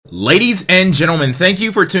Ladies and gentlemen, thank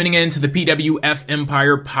you for tuning in to the PWF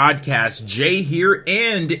Empire podcast. Jay here,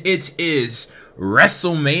 and it is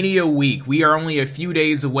WrestleMania week. We are only a few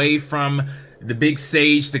days away from the big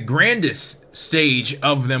stage, the grandest stage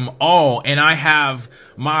of them all, and I have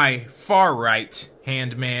my far right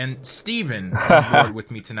hand man, Steven, on board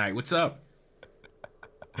with me tonight. What's up?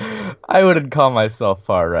 I wouldn't call myself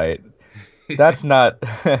far right. That's not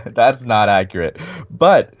accurate.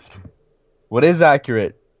 But what is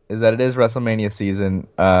accurate is that it is WrestleMania season,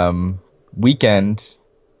 weekend,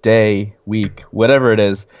 day, week, whatever it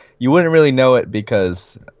is. You wouldn't really know it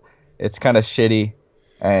because it's kind of shitty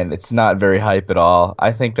and it's not very hype at all.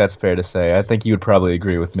 I think that's fair to say. I think you would probably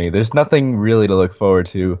agree with me. There's nothing really to look forward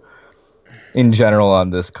to in general on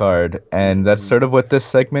this card, and that's sort of what this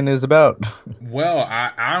segment is about. Well,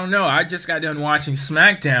 I don't know. I just got done watching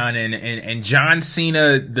Smackdown, and John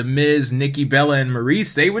Cena, The Miz, Nikki Bella, and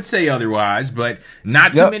Maurice, they would say otherwise, but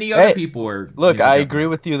not too many other people are. Look, I agree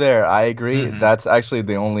with you there. I agree. Mm-hmm. That's actually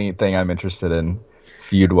the only thing I'm interested in,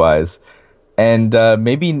 feud-wise. And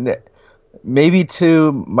maybe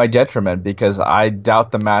to my detriment, because I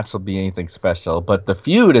doubt the match will be anything special, but the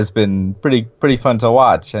feud has been pretty fun to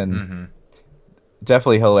watch, and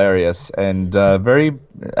definitely hilarious, and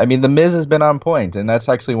The Miz has been on point, and that's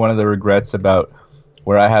actually one of the regrets about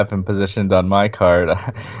where I have him positioned on my card.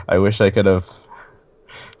 I wish I could have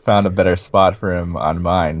found a better spot for him on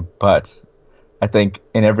mine, but I think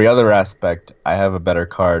in every other aspect, I have a better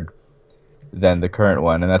card than the current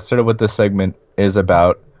one, and that's sort of what this segment is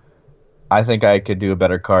about. I think I could do a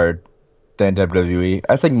better card than WWE.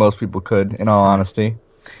 I think most people could, in all honesty.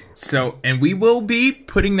 So, and we will be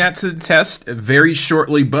putting that to the test very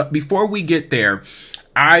shortly, but before we get there,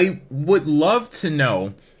 I would love to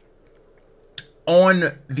know,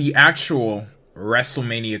 on the actual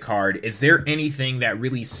WrestleMania card, is there anything that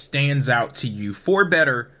really stands out to you, for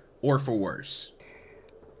better or for worse?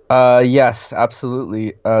 Yes,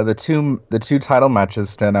 absolutely. The two title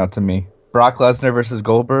matches stand out to me. Brock Lesnar versus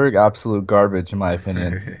Goldberg, absolute garbage in my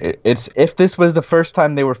opinion. It's if this was the first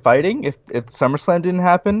time they were fighting, if SummerSlam didn't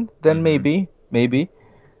happen, then maybe.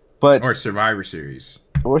 But or Survivor Series.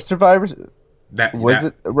 Right.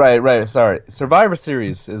 Sorry, Survivor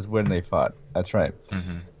Series is when they fought. That's right.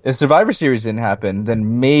 Mm-hmm. If Survivor Series didn't happen,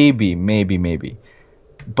 then maybe.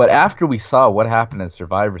 But after we saw what happened in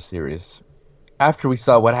Survivor Series, after we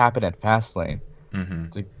saw what happened at Fastlane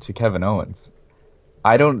to Kevin Owens,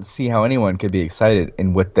 I don't see how anyone could be excited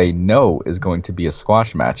in what they know is going to be a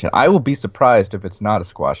squash match. And I will be surprised if it's not a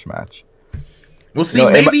squash match. Well, see,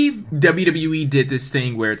 maybe WWE did this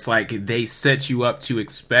thing where it's like they set you up to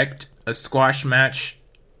expect a squash match,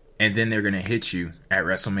 and then they're going to hit you at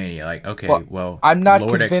WrestleMania. Like, okay, well I'm not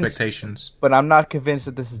lowered convinced, expectations. But I'm not convinced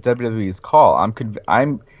that this is WWE's call.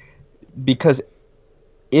 Because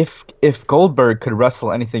if Goldberg could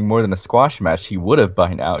wrestle anything more than a squash match, he would have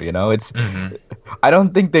by now. You know, I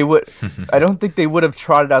don't think they would. I don't think they would have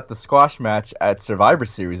trotted out the squash match at Survivor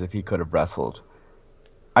Series if he could have wrestled.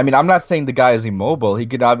 I mean, I'm not saying the guy is immobile. He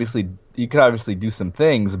could obviously do some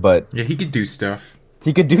things, but yeah, he could do stuff.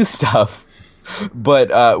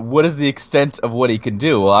 But what is the extent of what he can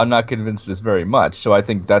do? Well, I'm not convinced it's very much. So I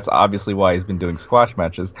think that's obviously why he's been doing squash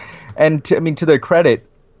matches. And to their credit,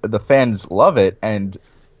 the fans love it, and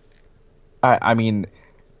I mean,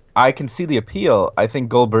 I can see the appeal. I think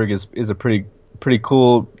Goldberg is a pretty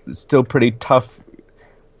cool, still pretty tough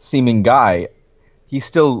seeming guy. He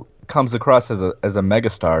still comes across as a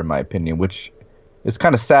megastar in my opinion, which is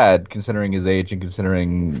kind of sad considering his age and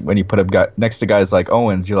considering when you put him next to guys like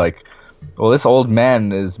Owens, you're like, well, this old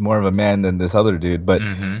man is more of a man than this other dude. But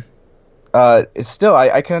still,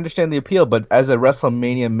 I can understand the appeal. But as a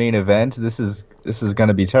WrestleMania main event, this is going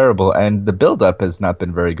to be terrible, and the build-up has not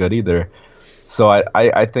been very good either. So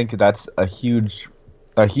I think that's a huge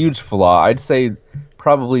flaw. I'd say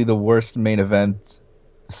probably the worst main event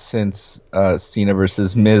since Cena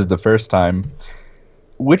versus Miz the first time,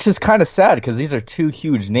 which is kind of sad because these are two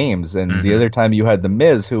huge names. And the other time you had the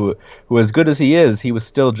Miz, who as good as he is, he was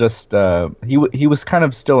still just he was kind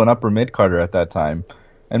of still an upper mid-carder at that time.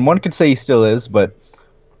 And one could say he still is, but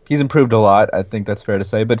he's improved a lot. I think that's fair to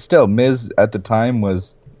say. But still, Miz at the time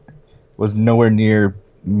was nowhere near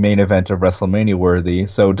main event of WrestleMania worthy.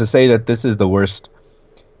 So to say that this is the worst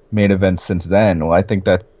main event since then, well, I think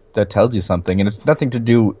that tells you something. And it's nothing to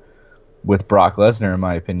do with Brock Lesnar, in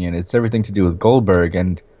my opinion. It's everything to do with Goldberg.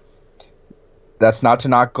 And that's not to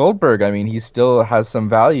knock Goldberg. I mean, he still has some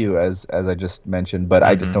value, as I just mentioned. But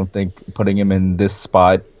I just don't think putting him in this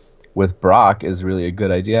spot with Brock is really a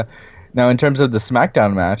good idea. Now, in terms of the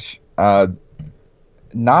Smackdown match,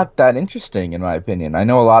 not that interesting, in my opinion. I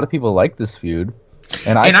know a lot of people like this feud.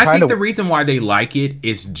 And I think the reason why they like it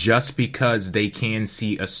is just because they can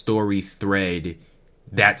see a story thread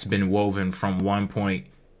that's been woven from one point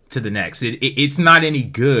to the next. It's not any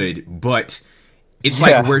good, but it's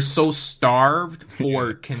like we're so starved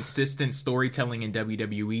for consistent storytelling in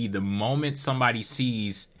WWE. The moment somebody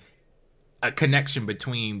sees a connection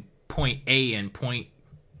between point A and point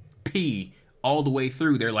P all the way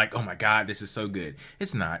through, they're like, oh my God, this is so good.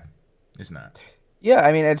 It's not. Yeah,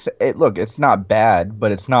 I mean, it's not bad,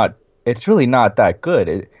 but it's really not that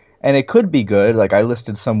good. And it could be good. Like, I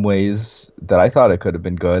listed some ways that I thought it could have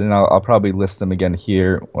been good, and I'll probably list them again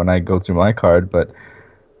here when I go through my card, but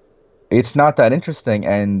it's not that interesting,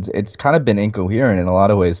 and it's kind of been incoherent in a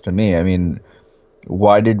lot of ways to me. I mean,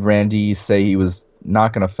 why did Randy say he was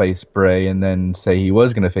not going to face Bray and then say he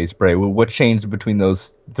was going to face Bray? Well, what changed between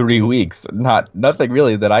those 3 weeks? Nothing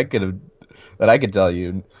really that I could tell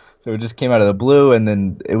you. So it just came out of the blue, and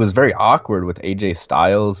then it was very awkward with AJ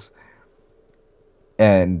Styles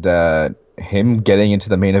and him getting into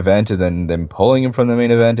the main event and then them pulling him from the main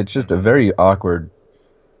event. It's just a very awkward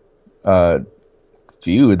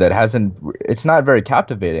feud that it's not very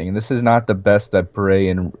captivating. And this is not the best that Bray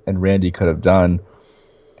and Randy could have done.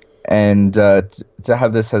 And to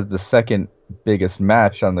have this as the second biggest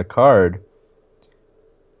match on the card,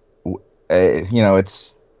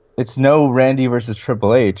 it's no Randy versus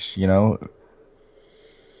Triple H,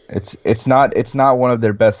 It's not one of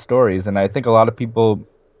their best stories, and I think a lot of people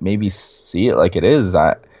maybe see it like it is.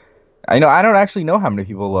 I don't actually know how many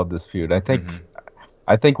people love this feud. I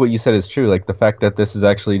think what you said is true. Like, the fact that this is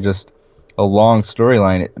actually just a long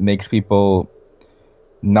storyline, it makes people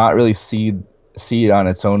not really see it on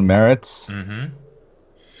its own merits. Mm-hmm.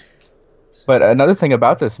 But another thing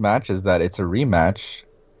about this match is that it's a rematch,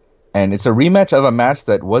 and it's a rematch of a match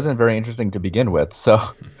that wasn't very interesting to begin with. So.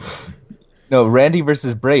 No, Randy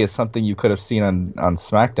versus Bray is something you could have seen on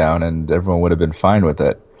SmackDown, and everyone would have been fine with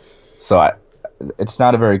it. So it's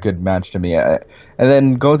not a very good match to me. And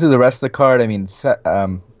then going through the rest of the card, I mean,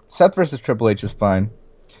 Seth versus Triple H is fine.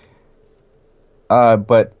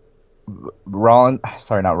 But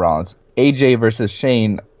AJ versus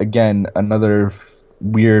Shane, again, another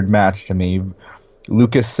weird match to me.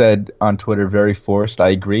 Lucas said on Twitter, very forced. I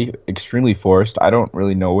agree, extremely forced. I don't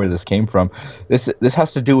really know where this came from. This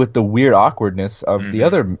has to do with the weird awkwardness of the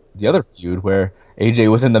other feud where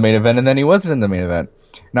AJ was in the main event and then he wasn't in the main event.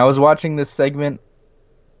 And I was watching this segment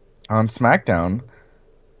on SmackDown,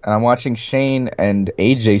 and I'm watching Shane and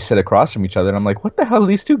AJ sit across from each other, and I'm like, what the hell do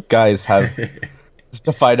these two guys have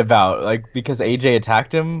to fight about? Like, because AJ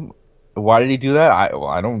attacked him? Why did he do that?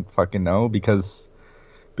 I don't fucking know. Because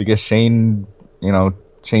Shane,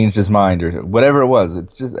 changed his mind or whatever it was.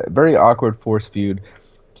 It's just a very awkward forced feud.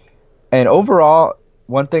 And overall,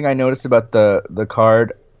 one thing I noticed about the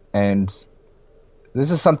card, and this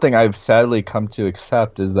is something I've sadly come to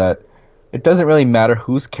accept, is that it doesn't really matter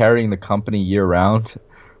who's carrying the company year round.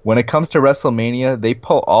 When it comes to WrestleMania, they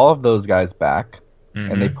pull all of those guys back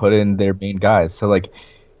and they put in their main guys. So, like,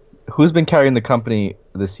 who's been carrying the company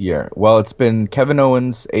this year? Well, it's been Kevin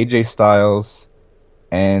Owens, AJ Styles,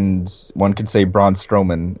 and one could say Braun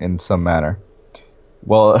Strowman in some manner.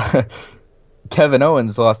 Well, Kevin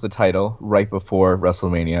Owens lost the title right before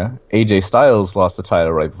WrestleMania. AJ Styles lost the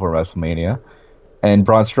title right before WrestleMania. And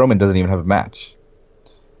Braun Strowman doesn't even have a match.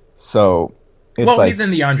 So, he's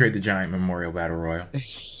in the Andre the Giant Memorial Battle Royal.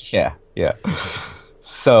 Yeah.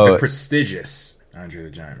 So the prestigious Andre the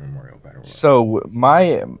Giant Memorial Battle Royal. So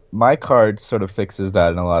my card sort of fixes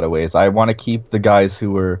that in a lot of ways. I want to keep the guys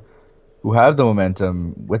who have the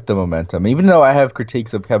momentum with the momentum. Even though I have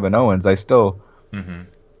critiques of Kevin Owens, I still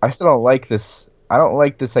don't like this. I don't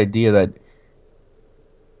like this idea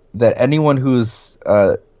that anyone who's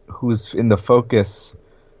in the focus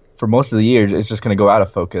for most of the year is just going to go out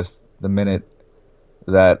of focus the minute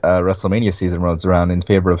that WrestleMania season rolls around in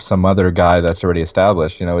favor of some other guy that's already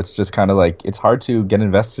established. It's just kind of like, it's hard to get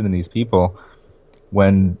invested in these people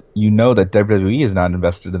when you know that WWE is not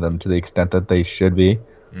invested in them to the extent that they should be.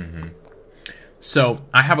 Mm-hmm. So,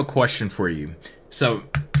 I have a question for you. So,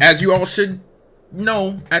 as you all should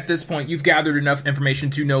know at this point, you've gathered enough information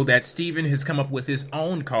to know that Steven has come up with his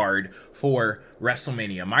own card for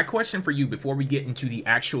WrestleMania. My question for you before we get into the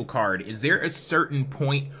actual card, is there a certain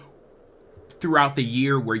point throughout the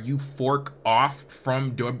year where you fork off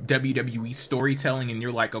from WWE storytelling and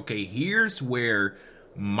you're like, okay, here's where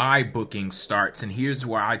my booking starts and here's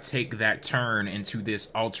where I take that turn into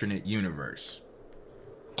this alternate universe?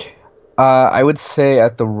 I would say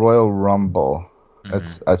at the Royal Rumble.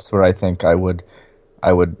 That's where I think I would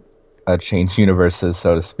change universes,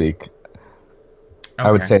 so to speak. Okay.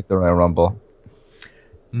 I would say at the Royal Rumble.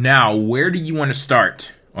 Now, where do you want to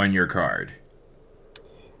start on your card?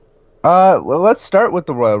 Well, let's start with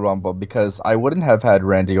the Royal Rumble because I wouldn't have had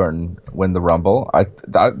Randy Orton win the Rumble.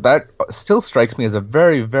 That still strikes me as a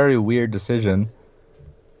very, very weird decision.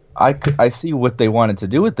 I see what they wanted to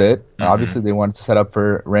do with it. Mm-hmm. Obviously, they wanted to set up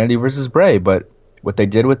for Randy versus Bray, but what they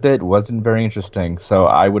did with it wasn't very interesting. So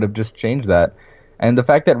I would have just changed that. And the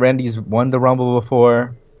fact that Randy's won the Rumble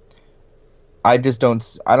before, I don't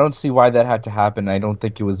see why that had to happen. I don't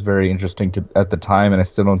think it was very interesting at the time, and I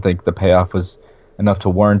still don't think the payoff was enough to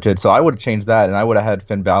warrant it. So I would have changed that, and I would have had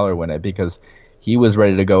Finn Balor win it because he was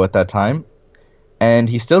ready to go at that time, and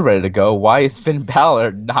he's still ready to go. Why is Finn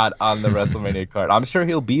Balor not on the WrestleMania card? I'm sure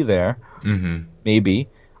he'll be there. Mm-hmm. Maybe.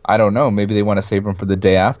 I don't know. Maybe they want to save him for the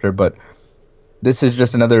day after, but this is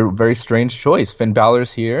just another very strange choice. Finn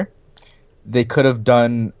Balor's here. They could have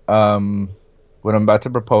done what I'm about to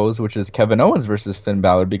propose, which is Kevin Owens versus Finn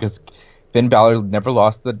Balor, because Finn Balor never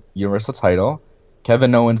lost the Universal title.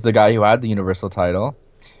 Kevin Owens, the guy who had the Universal title.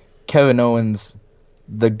 Kevin Owens,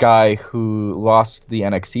 the guy who lost the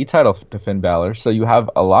NXT title to Finn Balor. So you have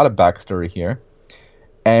a lot of backstory here.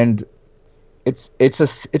 And it's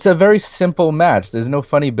a very simple match. There's no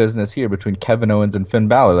funny business here between Kevin Owens and Finn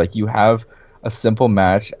Balor. Like, you have a simple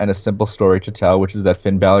match and a simple story to tell, which is that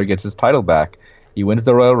Finn Balor gets his title back. He wins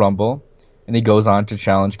the Royal Rumble, and he goes on to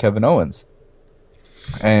challenge Kevin Owens.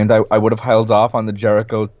 And I would have held off on the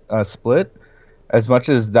Jericho split, as much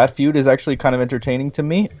as that feud is actually kind of entertaining to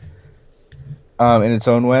me in its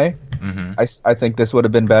own way. Mm-hmm. I think this would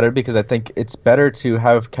have been better because I think it's better to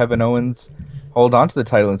have Kevin Owens hold on to the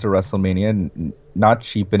title into WrestleMania and not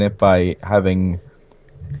cheapen it by having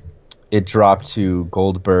it drop to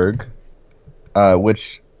Goldberg,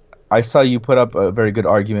 which I saw you put up a very good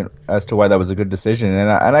argument as to why that was a good decision,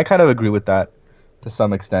 and I kind of agree with that to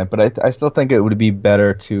some extent, but I still think it would be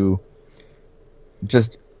better to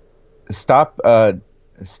just stop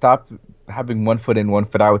having one foot in, one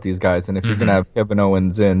foot out with these guys. And if you're gonna have Kevin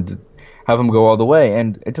Owens and have him go all the way,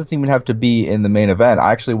 and it doesn't even have to be in the main event.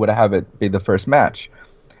 I actually would have it be the first match,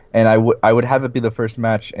 and I would have it be the first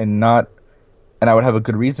match, and I would have a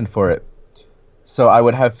good reason for it. So I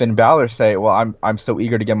would have Finn Balor say, "Well, I'm so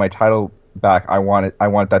eager to get my title back. I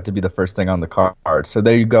want that to be the first thing on the card." So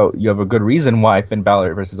there you go. You have a good reason why Finn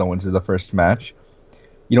Balor versus Owens is the first match.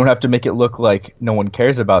 You don't have to make it look like no one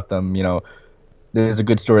cares about them. You know, there's a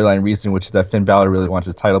good storyline reason, which is that Finn Balor really wants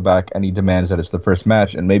his title back, and he demands that it's the first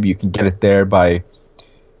match. And maybe you can get it there by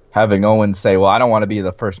having Owens say, "Well, I don't want to be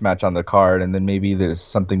the first match on the card," and then maybe there's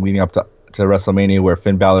something leading up to WrestleMania where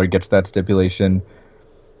Finn Balor gets that stipulation.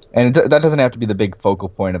 And that doesn't have to be the big focal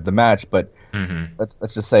point of the match, but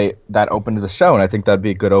let's just say that opens the show, and I think that'd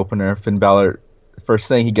be a good opener. Finn Balor, first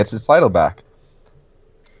thing, he gets his title back.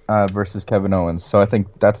 Versus Kevin Owens. So I think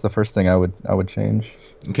that's the first thing I would change.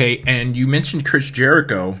 Okay, and you mentioned Chris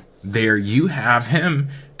Jericho there. You have him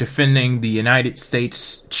defending the United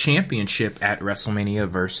States Championship at WrestleMania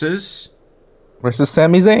versus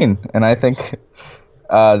Sami Zayn. And I think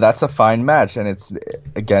that's a fine match. And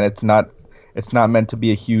it's not meant to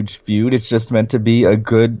be a huge feud. It's just meant to be a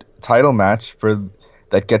good title match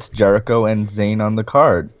that gets Jericho and Zayn on the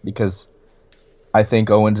card, because I think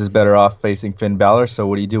Owens is better off facing Finn Balor, so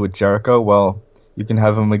what do you do with Jericho? Well, you can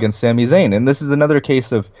have him against Sami Zayn. And this is another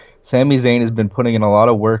case of Sami Zayn has been putting in a lot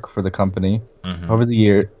of work for the company over the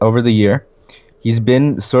year. He's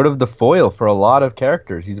been sort of the foil for a lot of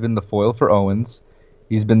characters. He's been the foil for Owens.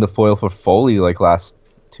 He's been the foil for Foley like last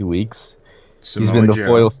 2 weeks. He's been the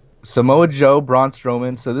foil Samoa Joe, Braun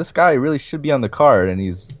Strowman. So this guy really should be on the card, and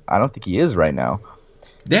I don't think he is right now.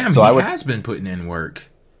 Damn, so he has been putting in work.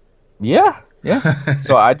 Yeah.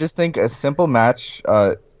 So I just think a simple match,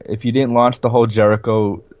 if you didn't launch the whole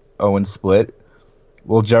Jericho-Owens split,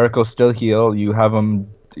 will Jericho still heel? You have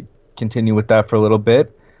him continue with that for a little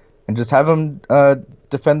bit, and just have him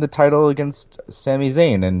defend the title against Sami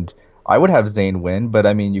Zayn. And I would have Zayn win, but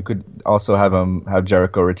I mean, you could also have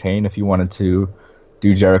Jericho retain if you wanted to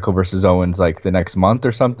do Jericho versus Owens like the next month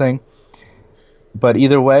or something. But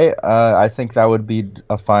either way, I think that would be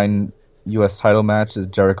a fine U.S. title match, is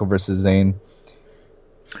Jericho versus Zayn.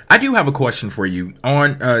 I do have a question for you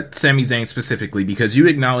on Sami Zayn specifically, because you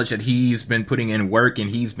acknowledge that he's been putting in work and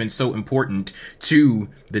he's been so important to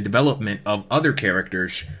the development of other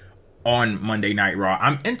characters on Monday Night Raw.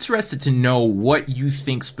 I'm interested to know what you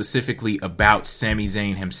think specifically about Sami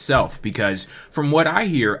Zayn himself, because from what I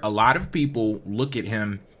hear, a lot of people look at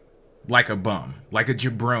him like a bum, like a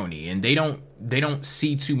jabroni, and they don't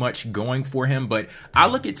see too much going for him. But I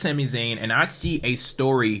look at Sami Zayn and I see a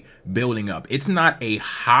story building up. It's not a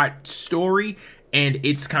hot story, and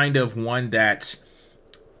it's kind of one that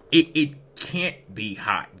it can't be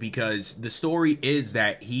hot because the story is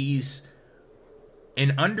that he's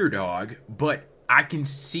an underdog, but I can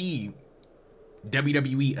see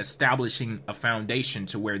WWE establishing a foundation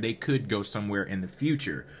to where they could go somewhere in the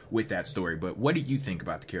future with that story. But what do you think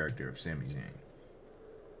about the character of Sami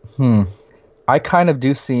Zayn? I kind of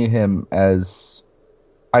do see him as,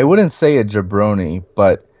 I wouldn't say a jabroni,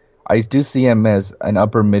 but I do see him as an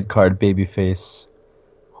upper mid-card babyface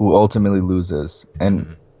who ultimately loses.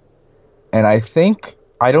 And I think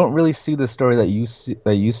I don't really see the story that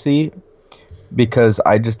you see because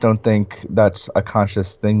I just don't think that's a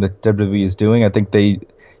conscious thing that WWE is doing. I think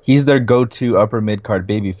he's their go-to upper mid-card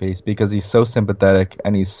babyface because he's so sympathetic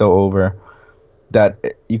and he's so over that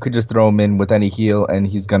you could just throw him in with any heel and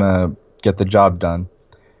he's gonna get the job done.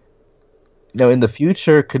 Now, in the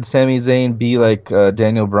future, could Sami Zayn be like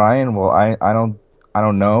Daniel Bryan? Well, I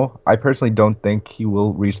don't know. I personally don't think he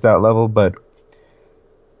will reach that level, but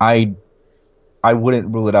I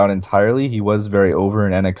wouldn't rule it out entirely. He was very over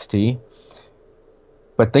in NXT.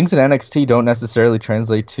 But things in NXT don't necessarily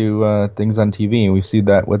translate to things on TV, and we've seen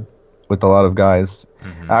that with a lot of guys.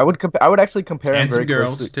 I would actually compare him very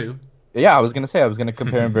girls closely. too. Yeah, I was gonna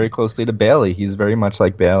compare him very closely to Bayley. He's very much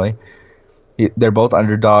like Bayley. They're both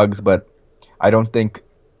underdogs, but I think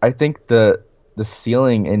the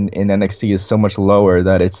ceiling in NXT is so much lower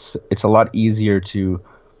that it's a lot easier to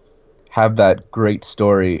have that great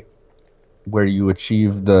story where you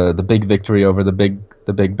achieve the big victory over the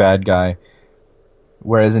big bad guy.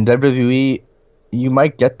 Whereas in WWE, you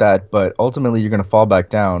might get that, but ultimately you're going to fall back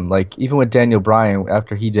down. Like, even with Daniel Bryan,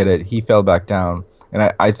 after he did it, he fell back down.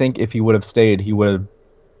 And I think if he would have stayed, he would have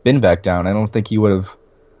been back down. I don't think he would have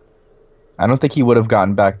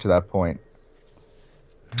gotten back to that point.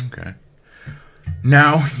 Okay.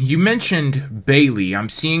 Now, you mentioned Bayley. I'm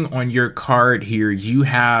seeing on your card here, you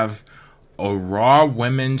have a Raw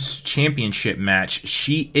Women's Championship match.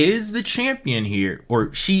 She is the champion here,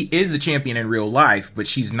 or she is the champion in real life, but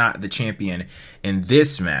she's not the champion in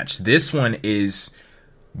this match. This one is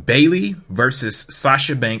Bayley versus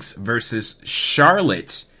Sasha Banks versus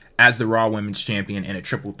Charlotte as the Raw Women's Champion in a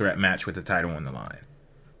triple threat match with the title on the line.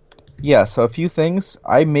 Yeah, so a few things.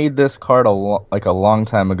 I made this card a long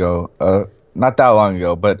time ago. Not that long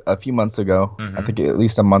ago, but a few months ago. I think at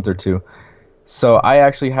least a month or two. So I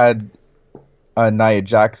actually had Nia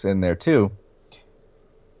Jax in there too.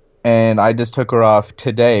 And I just took her off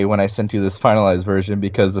today when I sent you this finalized version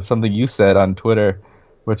because of something you said on Twitter,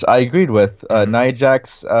 which I agreed with. Nia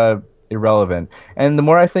Jax, irrelevant. And the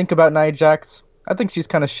more I think about Nia Jax, I think she's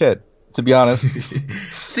kind of shit, to be honest.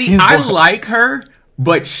 See, I like her,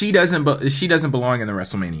 but she doesn't belong in the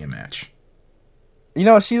WrestleMania match. You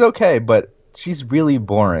know, she's okay, but she's really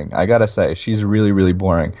boring. I gotta say, she's really, really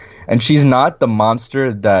boring. And she's not the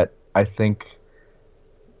monster that I think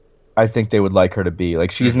they would like her to be.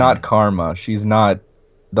 Like, she's not Karma. She's not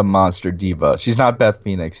the monster diva. She's not Beth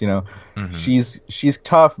Phoenix, you know. She's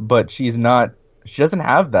tough, but she doesn't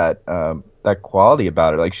have that quality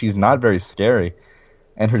about her. Like, she's not very scary.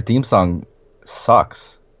 And her theme song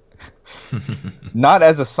sucks. Not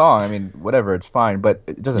as a song. I mean, whatever, it's fine, but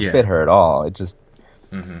it doesn't fit her at all. It just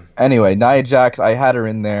Anyway, Nia Jax, I had her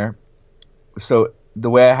in there. So the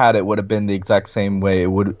way I had it would have been the exact same way it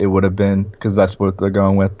would have been, because that's what they're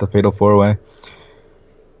going with, the Fatal 4-Way.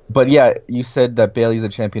 But yeah, you said that Bayley's a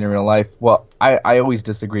champion in real life. Well, I always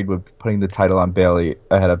disagreed with putting the title on Bayley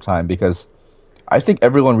ahead of time, because I think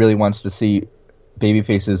everyone really wants to see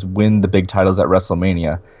babyfaces win the big titles at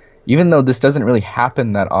WrestleMania. Even though this doesn't really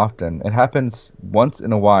happen that often. It happens once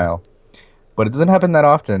in a while. But it doesn't happen that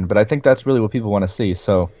often. But I think that's really what people want to see.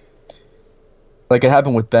 So, like, it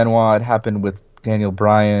happened with Benoit, it happened with Daniel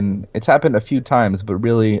Bryan. It's happened a few times, but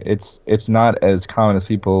really it's not as common as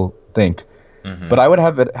people think. But I would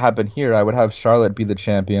have it happen here. I would have Charlotte be the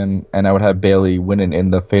champion, and I would have Bayley winning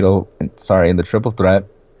in the triple threat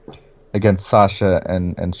against Sasha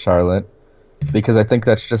and Charlotte, because I think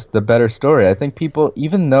that's just the better story. I think people,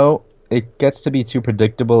 even though it gets to be too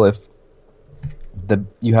predictable if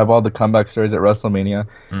you have all the comeback stories at WrestleMania,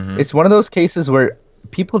 it's one of those cases where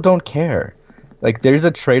people don't care. Like, there's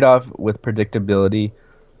a trade-off with predictability.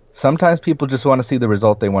 Sometimes people just want to see the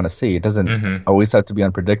result they want to see. It doesn't always have to be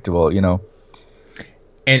unpredictable, you know?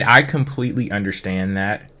 And I completely understand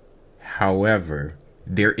that. However,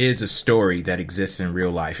 there is a story that exists in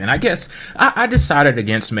real life. And I guess I decided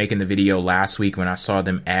against making the video last week when I saw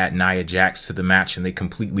them add Nia Jax to the match and they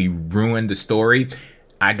completely ruined the story.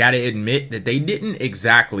 I gotta admit that they didn't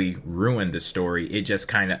exactly ruin the story. It just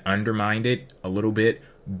kind of undermined it a little bit.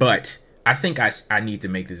 But I think I need to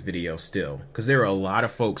make this video still, because there are a lot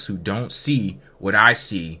of folks who don't see what I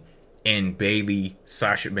see and Bayley,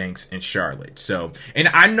 Sasha Banks, and Charlotte. So, and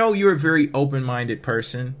I know you're a very open-minded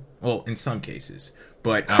person. Well, in some cases,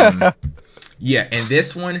 but yeah. And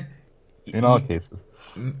this one, in all cases,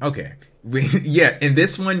 okay. Yeah, in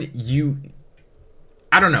this one,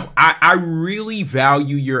 I don't know. I really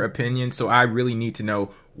value your opinion, so I really need to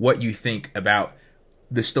know what you think about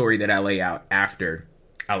the story that I lay out after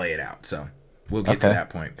I lay it out. So we'll get to that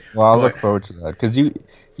point. Well, I'll look forward to that because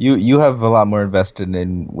you have a lot more invested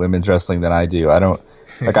in women's wrestling than I do. I don't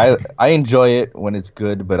like I enjoy it when it's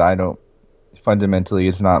good, but I don't fundamentally.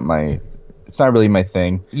 It's not really my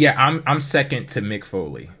thing. Yeah, I'm second to Mick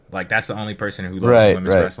Foley. Like that's the only person who loves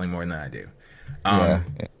women's wrestling more than I do.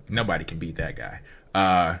 Nobody can beat that guy.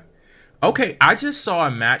 Okay, I just saw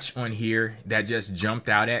a match on here that just jumped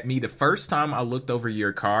out at me. The first time I looked over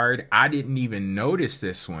your card, I didn't even notice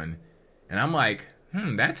this one. And I'm like,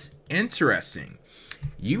 that's interesting.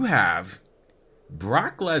 You have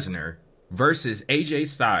Brock Lesnar versus AJ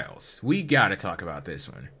Styles. We got to talk about this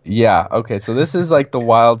one. Yeah, okay, so this is like the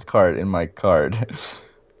wild card in my card.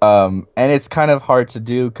 And it's kind of hard to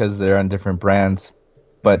do because they're on different brands.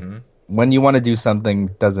 But when you want to do something,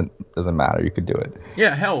 doesn't matter. You could do it.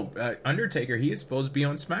 Yeah, hell, Undertaker, he is supposed to be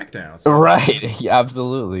on Smackdown. So. Right, yeah,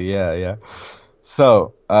 absolutely, yeah.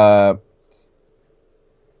 So, I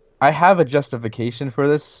have a justification for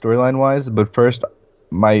this storyline-wise, but first,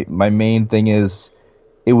 my main thing is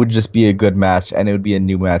it would just be a good match, and it would be a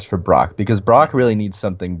new match for Brock, because Brock really needs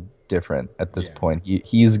something different at this point.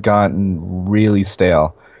 He's gotten really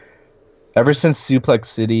stale. Ever since Suplex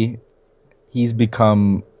City, he's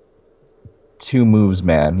become two moves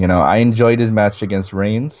man. You know, I enjoyed his match against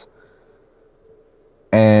Reigns,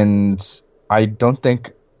 and I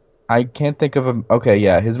can't think of him. Okay,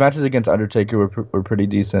 yeah, his matches against Undertaker were pretty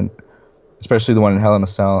decent, especially the one in Hell in a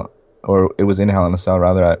Cell, or it was in Hell in a Cell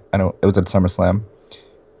rather. I know it was at SummerSlam,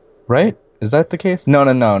 right? Is that the case? No.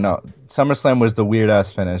 SummerSlam was the weird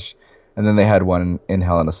ass finish, and then they had one in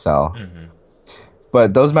Hell in a Cell.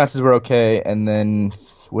 But those matches were okay, and then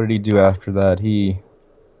what did he do after that?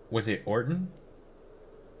 Was it Orton?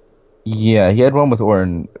 Yeah, he had one with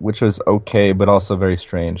Orton, which was okay, but also very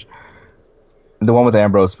strange. The one with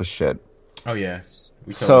Ambrose was shit. Oh, yes.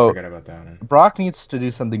 We totally forgot about that one. Brock needs to do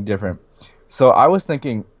something different. So I was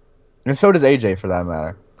thinking, and so does AJ for that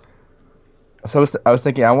matter. So I was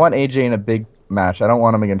thinking, I want AJ in a big match. I don't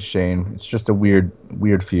want him against Shane. It's just a weird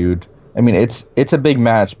feud. I mean, it's a big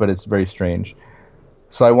match, but it's very strange.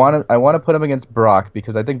 So I want to put him against Brock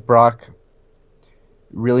because I think Brock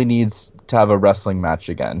really needs to have a wrestling match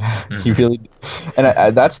again. He really,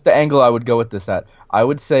 and that's the angle I would go with this at. I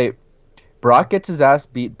would say Brock gets his ass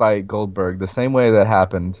beat by Goldberg the same way that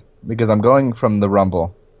happened, because I'm going from the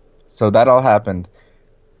Rumble. So that all happened.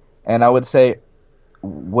 And I would say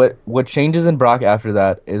what changes in Brock after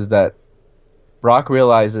that is that Brock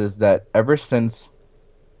realizes that ever since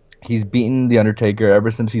he's beaten The Undertaker,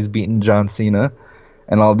 ever since he's beaten John Cena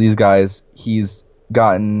and all these guys, he's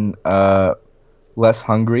gotten less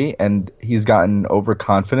hungry and he's gotten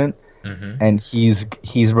overconfident, and he's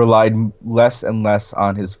relied less and less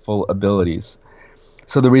on his full abilities.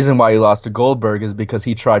 So the reason why he lost to Goldberg is because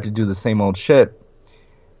he tried to do the same old shit,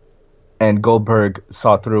 and Goldberg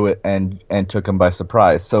saw through it and took him by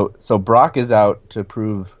surprise. So Brock is out to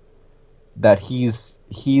prove that he's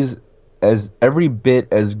as every bit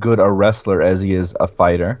as good a wrestler as he is a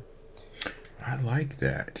fighter. I like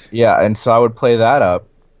that. Yeah, and so I would play that up.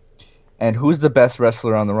 And who's the best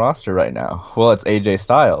wrestler on the roster right now? Well, it's AJ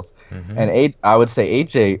Styles. And I would say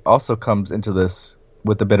AJ also comes into this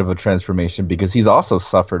with a bit of a transformation because he's also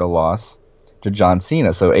suffered a loss to John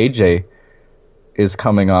Cena. So AJ is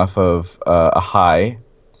coming off of a high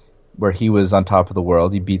where he was on top of the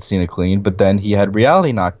world. He beat Cena clean, but then he had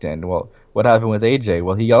reality knocked in. Well, what happened with AJ?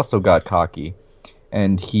 Well, he also got cocky,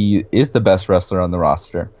 and he is the best wrestler on the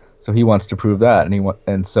roster. So he wants to prove that,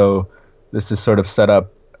 and so this is sort of set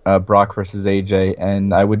up Brock versus AJ,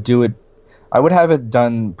 and I would have it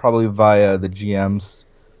done probably via the GMs.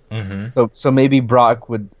 So maybe Brock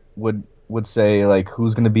would say like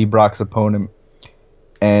who's going to be Brock's opponent,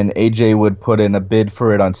 and AJ would put in a bid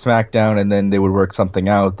for it on SmackDown, and then they would work something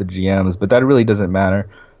out, the GMs. But that really doesn't matter.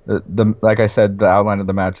 Like I said, the outline of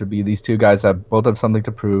the match would be these two guys both have something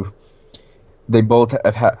to prove. They both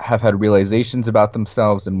have had realizations about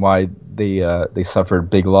themselves and why they suffered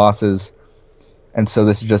big losses. And so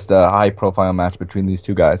this is just a high-profile match between these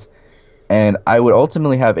two guys. And I would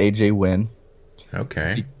ultimately have AJ win.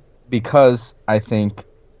 Okay. Because I think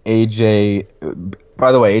AJ...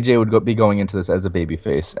 By the way, AJ would be going into this as a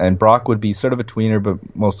babyface. And Brock would be sort of a tweener,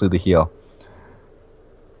 but mostly the heel.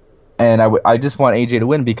 And I just want AJ to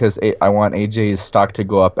win because I want AJ's stock to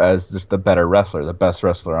go up as just the better wrestler, the best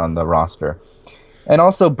wrestler on the roster. And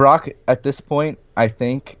also Brock, at this point, I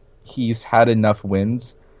think he's had enough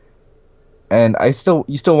wins. And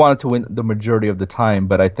you still want it to win the majority of the time,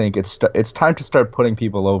 but I think it's time to start putting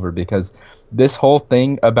people over, because this whole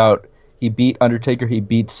thing about he beat Undertaker, he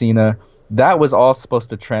beat Cena, that was all supposed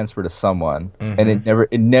to transfer to someone, and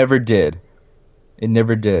it never did. It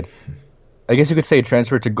never did. I guess you could say it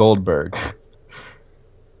transferred to Goldberg,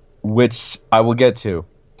 which I will get to.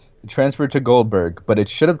 It transferred to Goldberg, but it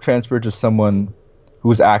should have transferred to someone who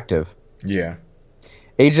was active. Yeah.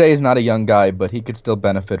 AJ is not a young guy, but he could still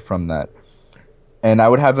benefit from that. And I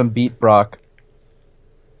would have him beat Brock.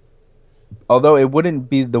 Although it wouldn't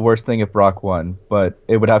be the worst thing if Brock won, but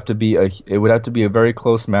it would have to be a very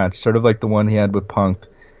close match, sort of like the one he had with Punk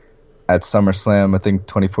at SummerSlam, I think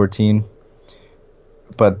 2014.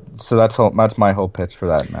 But so that's my whole pitch for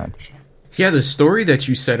that match. Yeah, the story that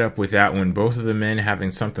you set up with that one, both of the men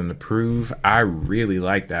having something to prove, I really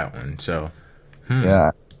like that one. So,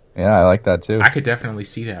 Yeah, I like that too. I could definitely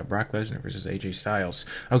see that. Brock Lesnar versus AJ Styles.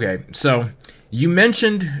 Okay, so you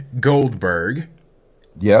mentioned Goldberg.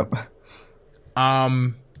 Yep.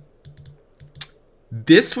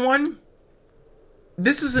 This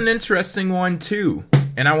is an interesting one too,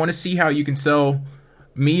 and I want to see how you can sell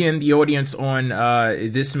me and the audience on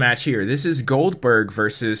this match here. This is Goldberg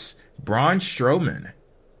versus Braun Strowman.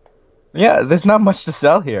 Yeah, there's not much to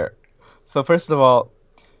sell here. So first of all,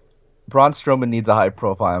 Braun Strowman needs a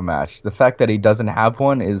high-profile match. The fact that he doesn't have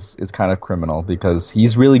one is kind of criminal, because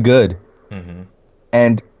he's really good. Mm-hmm.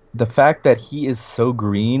 And the fact that he is so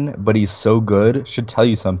green, but he's so good, should tell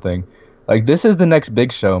you something. Like, this is the next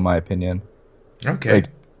Big Show, in my opinion. Okay. Like,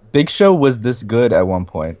 Big Show was this good at one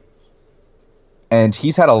point. And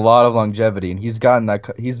he's had a lot of longevity, and he's done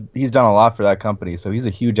a lot for that company, so he's a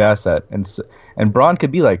huge asset. And Braun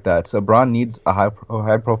could be like that, so Braun needs a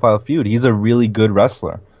high-profile feud. He's a really good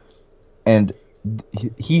wrestler. And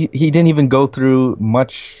he didn't even go through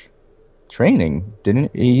much training,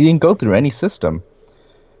 he didn't go through any system.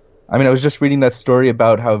 I mean, I was just reading that story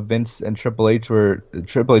about how Vince and Triple H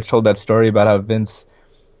told that story about how Vince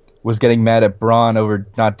was getting mad at Braun over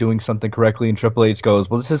not doing something correctly, and Triple H goes,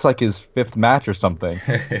 well, this is like his 5th match or something.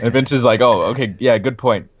 And Vince is like, oh, okay, yeah, good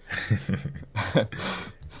point.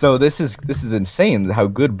 So this is insane how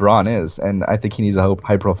good Braun is, and I think he needs a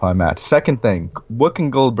high-profile match. Second thing, what can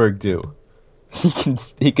Goldberg do?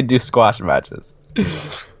 He can do squash matches.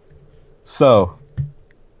 So,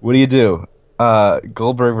 what do?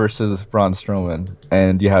 Goldberg versus Braun Strowman,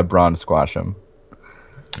 and you have Braun squash him.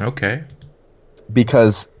 Okay.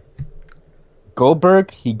 Because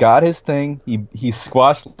Goldberg, he got his thing. He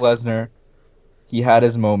squashed Lesnar. He had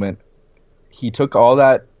his moment. He took all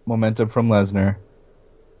that momentum from Lesnar.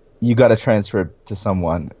 You got to transfer it to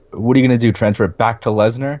someone. What are you going to do? Transfer it back to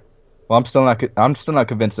Lesnar? Well, I'm still not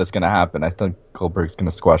convinced that's going to happen. I think Goldberg's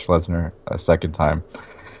going to squash Lesnar a second time.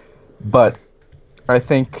 But I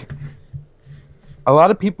think a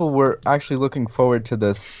lot of people were actually looking forward to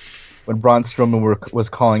this when Braun Strowman was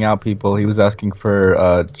calling out people. He was asking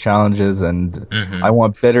for challenges and I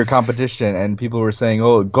want better competition. And people were saying,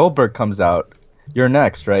 "Oh, Goldberg comes out, you're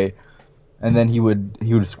next, right?" And then he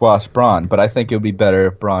would squash Braun. But I think it would be better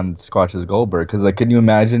if Braun squashes Goldberg, because like, can you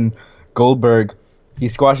imagine Goldberg? He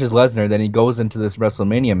squashes Lesnar, then he goes into this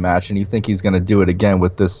WrestleMania match, and you think he's going to do it again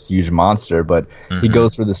with this huge monster, but he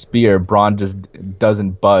goes for the spear. Braun just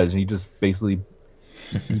doesn't budge, and he just basically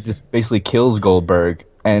kills Goldberg.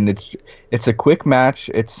 And it's a quick match.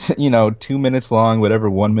 It's 2 minutes long, whatever,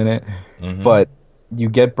 1 minute. But you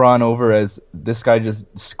get Braun over as this guy just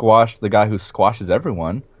squashed the guy who squashes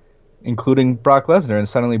everyone, including Brock Lesnar, and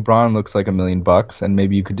suddenly Braun looks like $1 million, and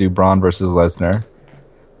maybe you could do Braun versus Lesnar.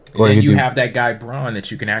 Or you have that guy Braun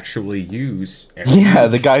that you can actually use. Yeah,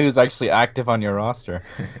 the guy who's actually active on your roster.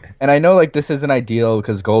 And I know like this isn't ideal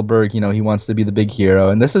because Goldberg, he wants to be the big hero,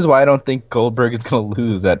 and this is why I don't think Goldberg is going to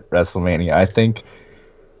lose at WrestleMania. I think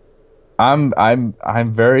I'm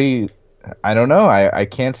very, I don't know. I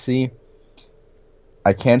can't see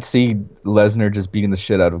Lesnar just beating the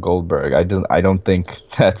shit out of Goldberg. I don't think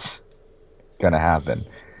that's gonna happen.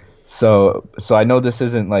 So I know this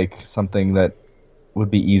isn't like something that would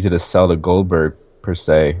be easy to sell to Goldberg per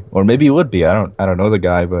se, or maybe it would be. I don't know the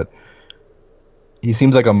guy, but he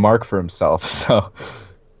seems like a mark for himself. So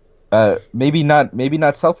maybe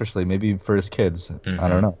not selfishly, maybe for his kids. I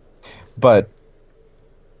don't know, but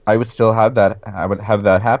I would still have that. I would have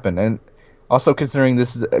that happen. And Also, considering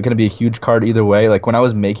this is going to be a huge card either way, like when I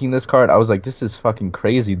was making this card, I was like, this is fucking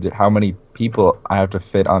crazy how many people I have to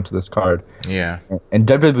fit onto this card. Yeah. And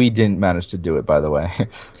WWE didn't manage to do it, by the way.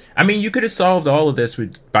 I mean, you could have solved all of this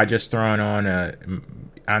by just throwing on a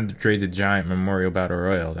Andre the Giant Memorial Battle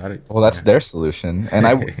Royal. Well, that's their solution.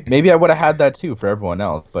 And maybe I would have had that too for everyone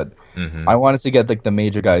else, but I wanted to get like the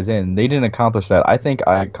major guys in. They didn't accomplish that. I think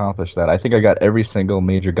I accomplished that. I think I got every single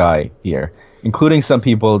major guy here, including some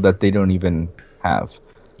people that they don't even have.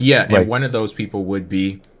 Yeah, and one of those people would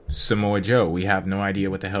be Samoa Joe. We have no idea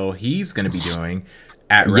what the hell he's going to be doing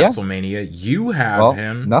at WrestleMania. You have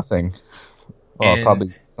him. Nothing. Well,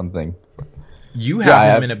 probably something. You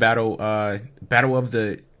have him in a battle of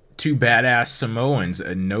the two badass Samoans,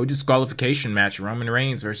 a no disqualification match, Roman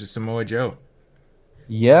Reigns versus Samoa Joe.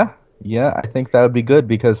 Yeah, I think that would be good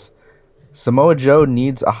because Samoa Joe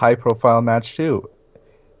needs a high profile match too.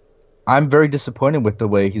 I'm very disappointed with the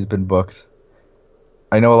way he's been booked.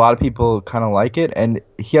 I know a lot of people kind of like it, and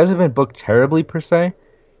he hasn't been booked terribly per se.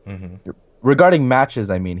 Regarding matches,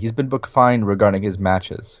 I mean, he's been booked fine regarding his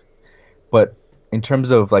matches. But in terms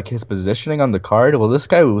of like his positioning on the card, well, this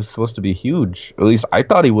guy was supposed to be huge. At least I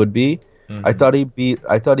thought he would be. I thought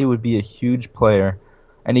he would be a huge player,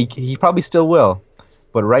 and he probably still will.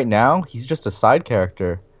 But right now, he's just a side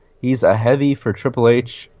character. He's a heavy for Triple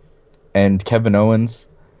H and Kevin Owens,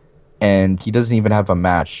 and he doesn't even have a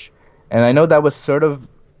match. And I know that was sort of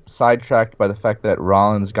sidetracked by the fact that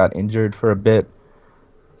Rollins got injured for a bit,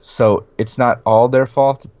 so it's not all their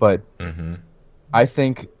fault, but I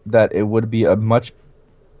think that it would be a much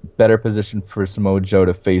better position for Samoa Joe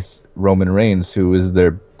to face Roman Reigns, who is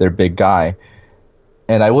their big guy.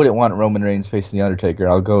 And I wouldn't want Roman Reigns facing The Undertaker.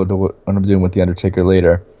 I'll go to what I'm doing with The Undertaker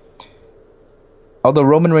later. Although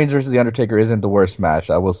Roman Reigns versus The Undertaker isn't the worst match,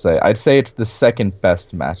 I will say. I'd say it's the second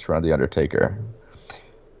best match for The Undertaker.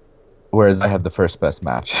 Whereas I have the first best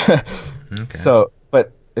match. Okay. So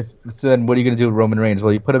then what are you going to do with Roman Reigns?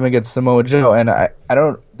 Well, you put him against Samoa Joe, and I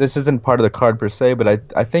don't. This isn't part of the card per se, but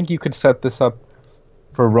I think you could set this up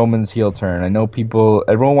for Roman's heel turn. I know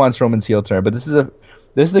everyone wants Roman's heel turn, but this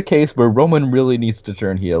is a case where Roman really needs to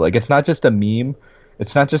turn heel. Like, it's not just a meme.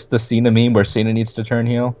 It's not just the Cena meme where Cena needs to turn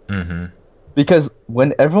heel. Because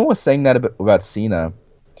when everyone was saying that about Cena,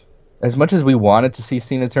 as much as we wanted to see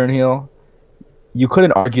Cena turn heel, you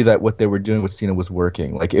couldn't argue that what they were doing with Cena was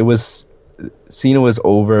working. Like, Cena was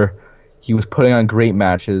over. He was putting on great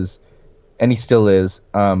matches, and he still is.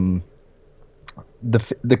 The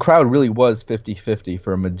crowd really was 50-50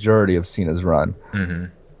 for a majority of Cena's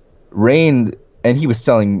run. Reigns, and he was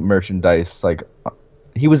selling merchandise. Like,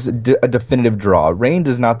 he was a definitive draw. Reigns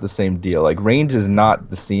is not the same deal. Like, Reigns is not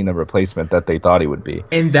the Cena replacement that they thought he would be.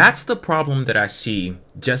 And that's the problem that I see,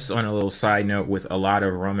 just on a little side note, with a lot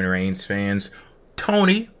of Roman Reigns fans.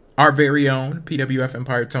 Tony, our very own PWF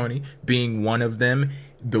Empire Tony, being one of them.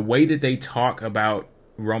 The way that they talk about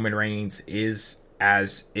Roman Reigns is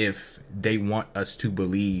as if they want us to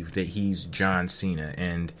believe that he's John Cena,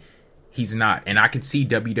 and he's not. And I could see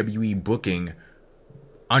WWE booking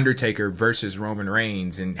Undertaker versus Roman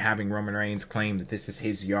Reigns and having Roman Reigns claim that this is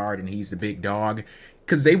his yard and he's the big dog,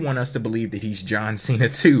 because they want us to believe that he's John Cena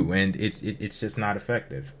too, and it's just not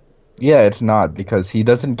effective. Yeah, it's not, because he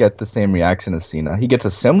doesn't get the same reaction as Cena. He gets a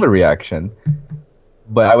similar reaction,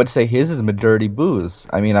 but I would say his is majority boos.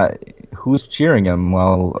 I mean, who's cheering him?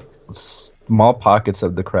 Well, small pockets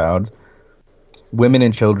of the crowd, women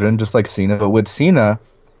and children, just like Cena. But with Cena,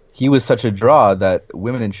 he was such a draw that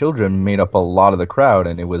women and children made up a lot of the crowd,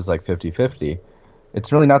 and it was like 50-50.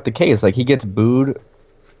 It's really not the case. Like, he gets booed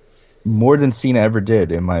more than Cena ever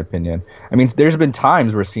did, in my opinion. I mean, there's been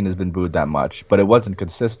times where Cena's been booed that much, but it wasn't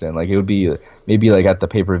consistent. Like, it would be maybe like at the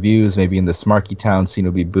pay-per-views, maybe in the Smarky Town, Cena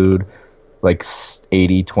would be booed like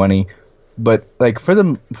 80-20. But like for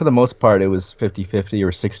the most part, it was 50-50 or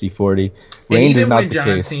 60-40. Reigns is not the case. Even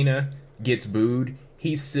when John Cena gets booed,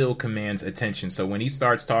 he still commands attention. So when he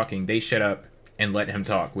starts talking, they shut up and let him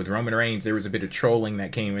talk. With Roman Reigns, there was a bit of trolling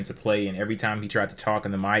that came into play, and every time he tried to talk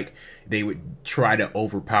on the mic, they would try to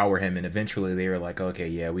overpower him, and eventually they were like, okay,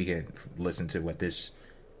 yeah, we can listen to what this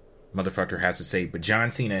motherfucker has to say. But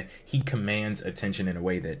John Cena, he commands attention in a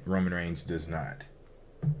way that Roman Reigns does not.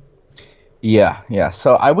 Yeah.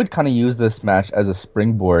 So I would kind of use this match as a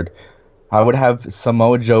springboard. I would have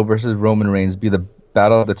Samoa Joe versus Roman Reigns be the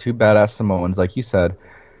battle of the two badass Samoans, like you said.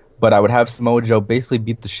 But I would have Samoa Joe basically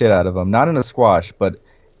beat the shit out of him. Not in a squash, but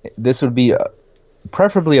this would be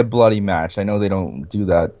preferably a bloody match. I know they don't do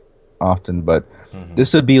that often, but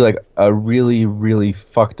this would be like a really, really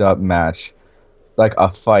fucked up match. Like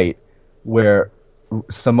a fight where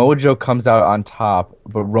Samoa Joe comes out on top,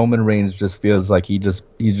 but Roman Reigns just feels like he's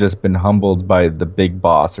just been humbled by the big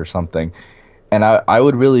boss or something. And I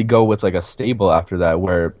would really go with like a stable after that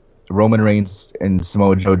where Roman Reigns and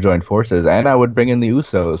Samoa Joe join forces, and I would bring in the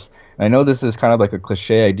Usos. I know this is kind of like a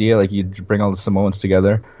cliche idea, like you bring all the Samoans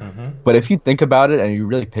together, but if you think about it and you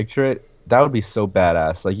really picture it, that would be so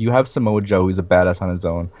badass. Like you have Samoa Joe, who's a badass on his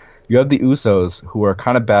own. You have the Usos, who are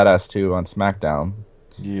kind of badass too on SmackDown.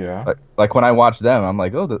 Yeah. Like when I watch them, I'm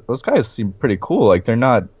like, oh, those guys seem pretty cool. Like they're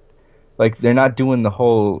not doing the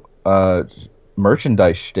whole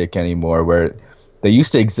merchandise shtick anymore, where they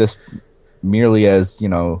used to exist merely as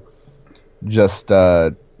just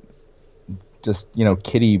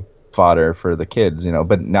kiddie fodder for the kids,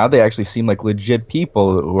 But now they actually seem like legit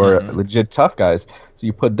people who are legit tough guys. So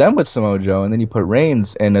you put them with Samoa Joe, and then you put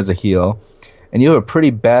Reigns in as a heel, and you have a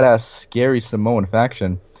pretty badass, scary Samoan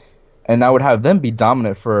faction. And I would have them be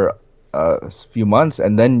dominant for a few months,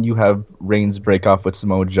 and then you have Reigns break off with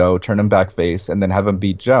Samoa Joe, turn him back face, and then have him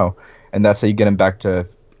beat Joe. And that's how you get him back to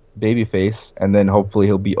babyface, and then hopefully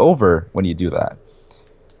he'll be over when you do that.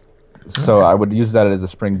 So I would use that as a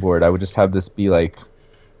springboard. I would just have this be like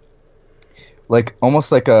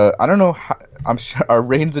almost like a, I don't know, I'm sure, are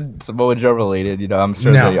Reigns and Samoa Joe related? I'm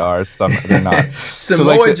sure they are. Some they're not.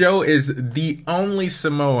 Samoa Joe is the only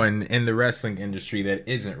Samoan in the wrestling industry that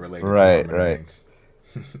isn't related to Roman Reigns.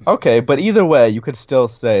 Okay, but either way, you could still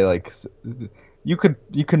say like you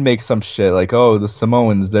could make some shit like, oh, the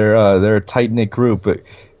Samoans, they're a tight knit group, but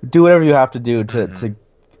do whatever you have to do to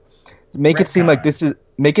make it seem like this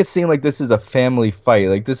is a family fight.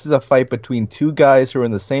 Like this is a fight between two guys who are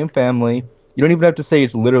in the same family. You don't even have to say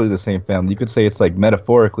it's literally the same family. You could say it's like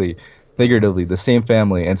metaphorically, figuratively, the same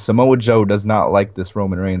family. And Samoa Joe does not like this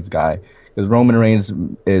Roman Reigns guy because Roman Reigns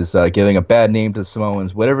is giving a bad name to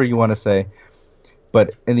Samoans, whatever you want to say.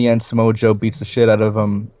 But in the end, Samoa Joe beats the shit out of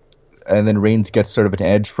him, and then Reigns gets sort of an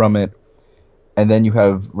edge from it. And then you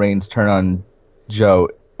have Reigns turn on Joe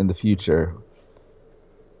in the future.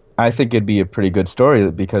 I think it'd be a pretty good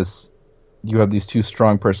story because you have these two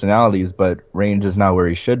strong personalities, but Reigns is not where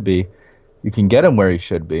he should be. You can get him where he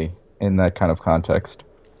should be in that kind of context.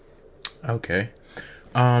 Okay.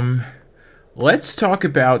 Let's talk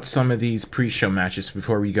about some of these pre-show matches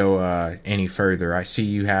before we go any further. I see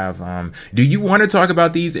you have... do you want to talk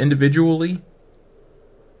about these individually?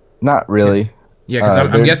 Not really. Yeah, because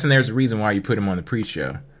I'm guessing there's a reason why you put them on the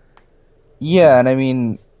pre-show. Yeah, and I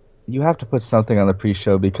mean, you have to put something on the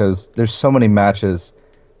pre-show because there's so many matches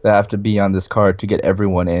that have to be on this card to get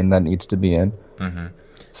everyone in that needs to be in. Mm-hmm.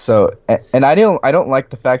 So, and I don't like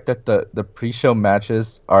the fact that the pre-show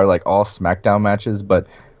matches are like all SmackDown matches, but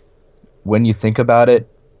when you think about it,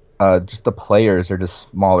 just the players are just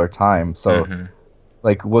smaller time. So,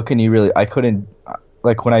 like, what can you really? I couldn't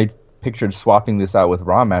like when I pictured swapping this out with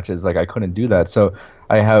Raw matches, like I couldn't do that. So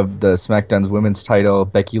I have the SmackDown's women's title,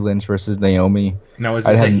 Becky Lynch versus Naomi. Now, is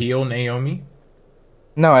this a heel Naomi?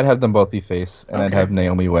 No, I'd have them both be face, and I'd have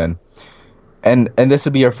Naomi win, and this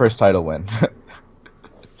would be her first title win.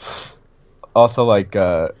 Also like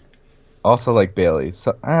Bayley.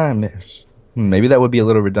 So maybe that would be a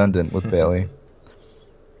little redundant with Bayley.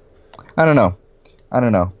 I don't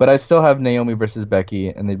know. But I still have Naomi versus Becky,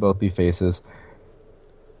 and they'd both be faces.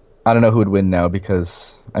 I don't know who would win now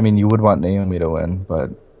because I mean you would want Naomi to win, but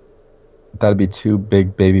that'd be two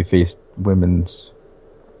big babyface women's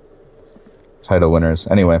title winners.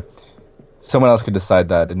 Anyway, someone else could decide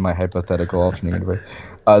that in my hypothetical alternate universe.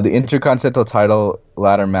 The Intercontinental title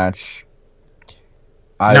ladder match.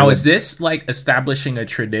 Is this like establishing a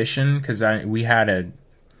tradition? Because we had a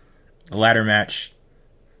ladder match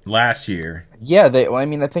last year. Yeah,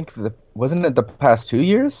 I think wasn't it the past 2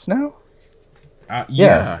 years now?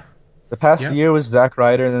 Yeah. The past year was Zack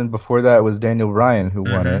Ryder, and then before that was Daniel Bryan who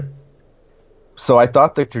won it. So I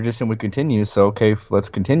thought the tradition would continue. So okay, let's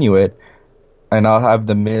continue it, and I'll have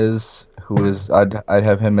The Miz, who is I'd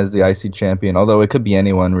have him as the IC champion. Although it could be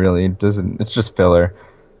anyone really. It's just filler.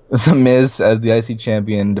 The Miz as the IC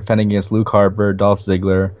champion, defending against Luke Harper, Dolph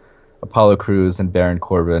Ziggler, Apollo Crews, and Baron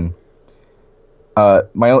Corbin.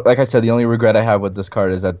 Like I said, the only regret I have with this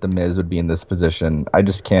card is that The Miz would be in this position. I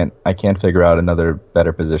can't figure out another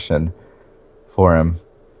better position for him.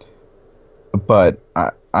 But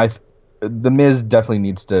The Miz definitely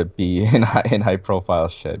needs to be in high profile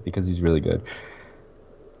shit because he's really good.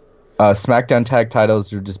 SmackDown tag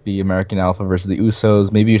titles would just be American Alpha versus the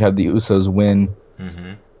Usos. Maybe you'd have the Usos win.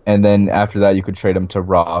 And then after that, you could trade him to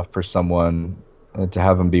Raw for someone to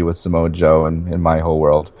have him be with Samoa Joe in my whole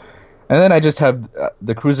world. And then I just have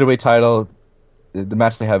the Cruiserweight title. The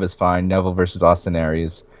match they have is fine. Neville versus Austin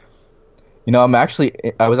Aries.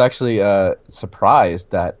 I was actually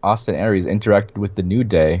surprised that Austin Aries interacted with the New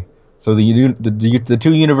Day. So the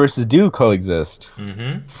two universes do coexist,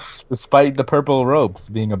 despite the purple ropes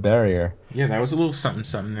being a barrier. Yeah, that was a little something,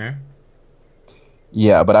 something there.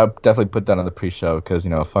 Yeah, but I'll definitely put that on the pre-show because,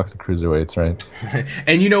 fuck the cruiserweights, right?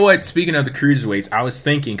 And you know what? Speaking of the cruiserweights, I was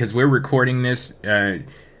thinking, because we're recording this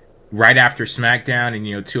right after Smackdown,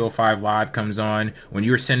 and 205 Live comes on. When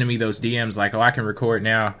you were sending me those DMs, like, oh, I can record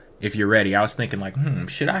now if you're ready, I was thinking, like,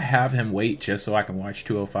 should I have him wait just so I can watch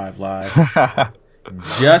 205 Live?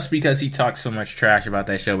 Just because he talks so much trash about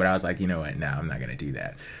that show, but I was like, you know what? No, I'm not going to do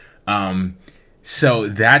that. So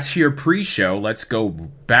that's your pre-show. Let's go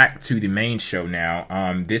back to the main show now.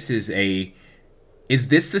 Is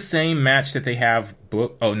this the same match that they have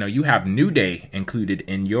booked? Oh no, you have New Day included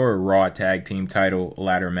in your Raw Tag Team Title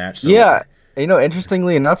ladder match. So yeah,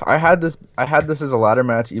 interestingly enough, I had this as a ladder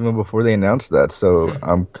match even before they announced that. So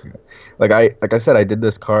like I said, I did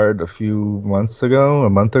this card a month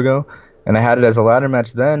ago, and I had it as a ladder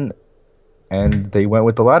match then, and they went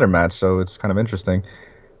with the ladder match. So it's kind of interesting.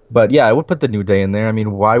 But yeah, I would put the New Day in there. I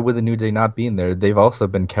mean, why would the New Day not be in there? They've also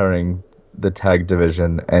been carrying the tag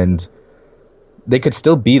division, and they could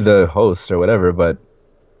still be the hosts or whatever. But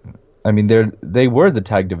I mean, they were the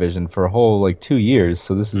tag division for a whole 2 years.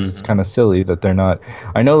 So this is kind of silly that they're not.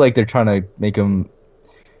 I know they're trying to make them,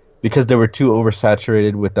 because they were too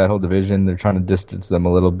oversaturated with that whole division. They're trying to distance them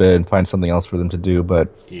a little bit and find something else for them to do.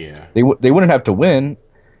 But yeah, they wouldn't have to win,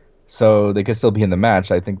 so they could still be in the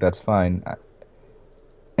match. I think that's fine.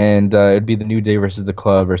 And it'd be the New Day versus the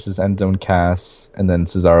Club versus Enzo and Cass, and then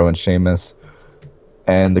Cesaro and Sheamus.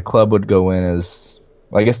 And the Club would go in as,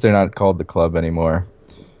 I guess they're not called the Club anymore,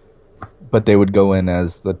 but they would go in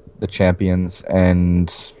as the champions.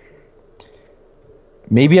 And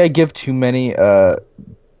maybe I give too many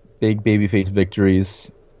big babyface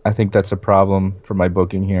victories. I think that's a problem for my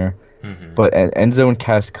booking here. But Enzo and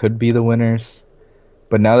Cass could be the winners.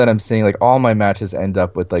 But now that I'm seeing all my matches end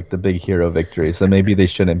up with the big hero victory, so maybe they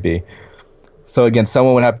shouldn't be. So again,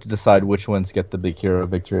 someone would have to decide which ones get the big hero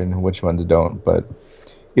victory and which ones don't. But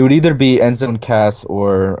it would either be Enzo and Cass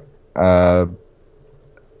or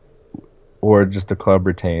just the Club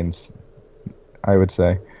retains, I would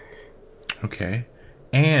say. Okay.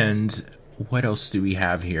 And what else do we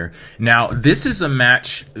have here? Now, this is a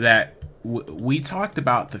match that we talked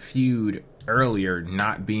about the feud earlier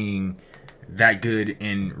not being that good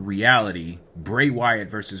in reality, Bray Wyatt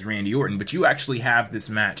versus Randy Orton, but you actually have this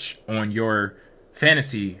match on your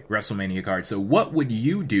fantasy WrestleMania card. So what would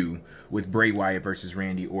you do with Bray Wyatt versus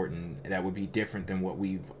Randy Orton that would be different than what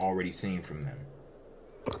we've already seen from them?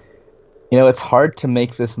 It's hard to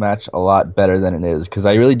make this match a lot better than it is, because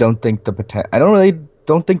I really don't think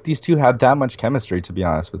don't think these two have that much chemistry, to be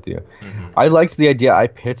honest with you. I liked the idea I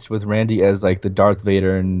pitched with Randy as the Darth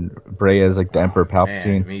Vader and Bray as the Emperor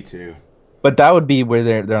Palpatine. Man, me too. But that would be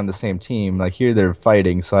where they're on the same team. Here they're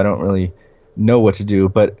fighting, so I don't really know what to do.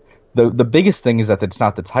 But the biggest thing is that it's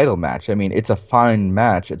not the title match. I mean, it's a fine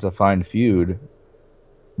match, it's a fine feud,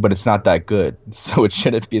 but it's not that good. So it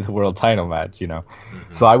shouldn't be the world title match,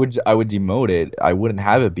 So I would demote it. I wouldn't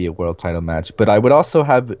have it be a world title match, but I would also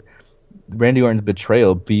have Randy Orton's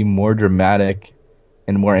betrayal be more dramatic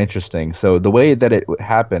and more interesting. So the way that it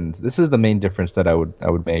happened, this is the main difference that I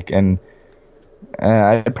would make. And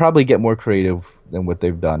I'd probably get more creative than what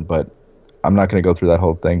they've done, but I'm not going to go through that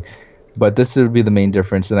whole thing. But this would be the main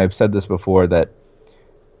difference, and I've said this before, that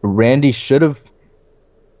Randy should have...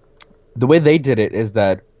 The way they did it is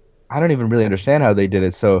that I don't even really understand how they did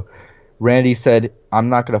it. So Randy said, I'm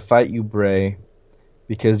not going to fight you, Bray,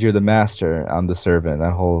 because you're the master, I'm the servant.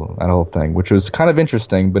 That whole thing, which was kind of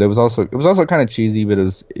interesting, but it was also kind of cheesy,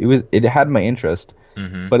 but it had my interest.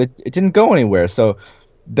 But it didn't go anywhere. So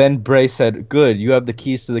then Bray said, good, you have the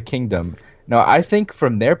keys to the kingdom. Now, I think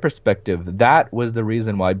from their perspective, that was the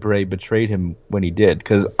reason why Bray betrayed him when he did.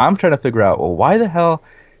 Because I'm trying to figure out, well, why the hell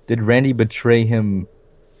did Randy betray him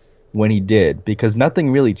when he did? Because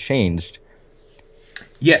nothing really changed.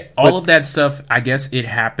 Yeah, all of that stuff, I guess it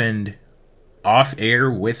happened off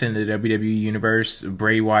air within the WWE universe.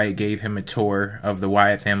 Bray Wyatt gave him a tour of the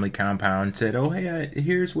Wyatt family compound, said, oh, hey,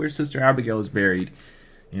 here's where Sister Abigail is buried.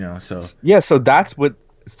 So... Yeah, so that's what...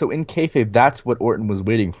 So in kayfabe, that's what Orton was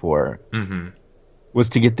waiting for, was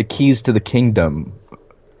to get the keys to the kingdom,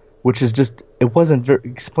 which is just, it wasn't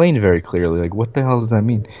explained very clearly. What the hell does that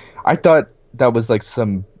mean? I thought that was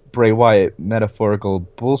some Bray Wyatt metaphorical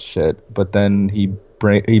bullshit, but then he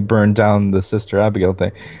burned down the Sister Abigail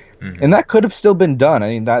thing, and that could have still been done. I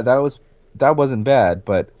mean, that wasn't bad,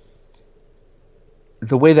 but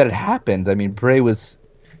the way that it happened, I mean, Bray was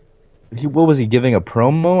what was he giving a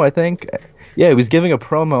promo? I think, yeah, he was giving a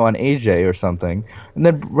promo on AJ or something, and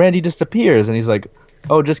then Randy just appears and he's like,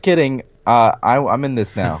 "Oh, just kidding. I'm in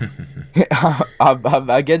this now. I'm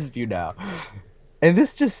against you now." And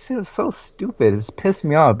this just seems so stupid. It's pissed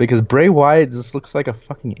me off because Bray Wyatt just looks like a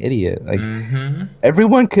fucking idiot. Like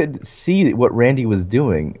everyone could see what Randy was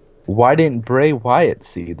doing. Why didn't Bray Wyatt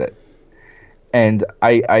see that? And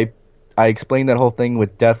I explained that whole thing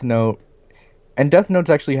with Death Note. And Death Note's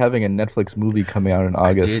actually having a Netflix movie coming out in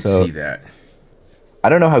August. I did see that. I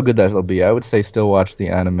don't know how good that'll be. I would say still watch the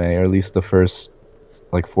anime, or at least the first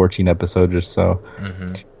like 14 episodes or so.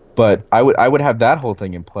 But I would have that whole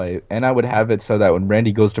thing in play, and I would have it so that when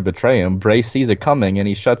Randy goes to betray him, Bray sees it coming and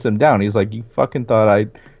he shuts him down. He's like, "You fucking thought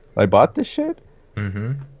I bought this shit?"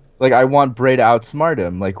 Like, I want Bray to outsmart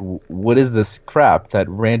him. Like, what is this crap that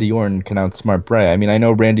Randy Orton can outsmart Bray? I mean, I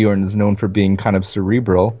know Randy Orton is known for being kind of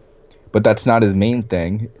cerebral, but that's not his main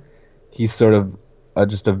thing. He's sort of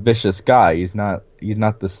just a vicious guy. He's not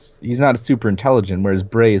super intelligent, whereas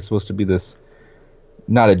Bray is supposed to be this,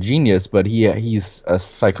 not a genius, but he's a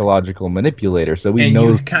psychological manipulator. So he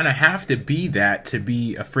knows. You kind of have to be that to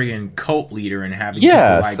be a friggin' cult leader and having people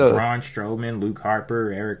like Braun Strowman, Luke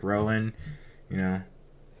Harper, Eric Rowan, you know.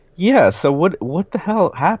 Yeah, so what the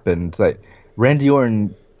hell happened? Like, Randy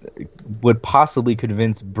Orton would possibly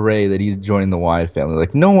convince Bray that he's joining the Wyatt family.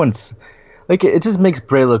 Like, no one's... Like, it just makes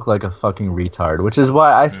Bray look like a fucking retard, which is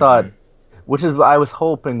why I thought... Which is what I was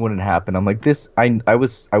hoping wouldn't happen. I'm like, this... I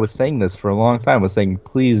was saying this for a long time. I was saying,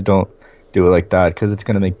 please don't do it like that, because it's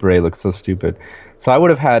going to make Bray look so stupid. So I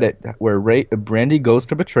would have had it where Randy goes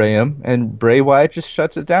to betray him, and Bray Wyatt just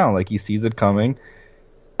shuts it down. Like, he sees it coming,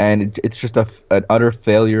 and it's just an utter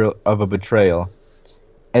failure of a betrayal.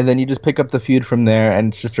 And then you just pick up the feud from there,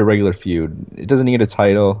 and it's just a regular feud. It doesn't need a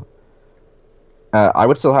title. I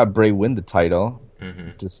would still have Bray win the title,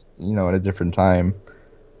 just, you know, at a different time.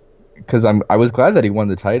 Because I was glad that he won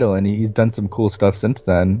the title, and he's done some cool stuff since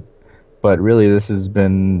then. But really, this has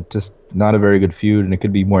been just not a very good feud, and it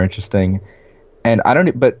could be more interesting. And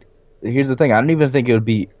but here's the thing, I don't even think it would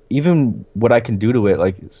be, even what I can do to it,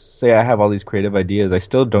 like, say I have all these creative ideas, I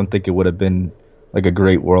still don't think it would have been, like, a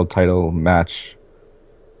great world title match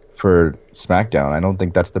for SmackDown. I don't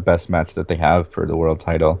think that's the best match that they have for the world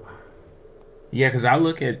title. Yeah, because I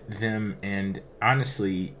look at them, and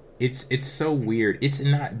honestly, it's so weird. It's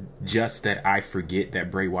not just that I forget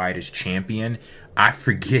that Bray Wyatt is champion. I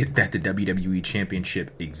forget that the WWE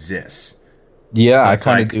Championship exists. Yeah, so I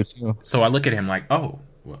kind of do too. So I look at him like, oh,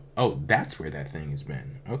 that's where that thing has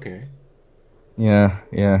been. Okay. Yeah.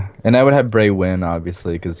 And I would have Bray win,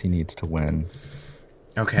 obviously, because he needs to win.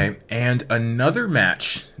 Okay, and another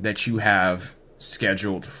match that you have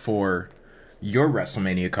scheduled for your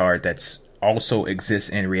WrestleMania card that's also exists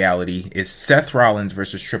in reality is Seth Rollins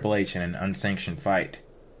versus Triple H in an unsanctioned fight.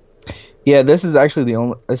 Yeah, this is actually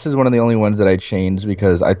this is one of the only ones that I changed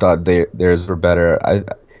because I thought theirs were better. I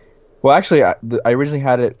originally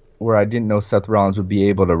had it where I didn't know Seth Rollins would be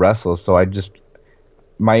able to wrestle, so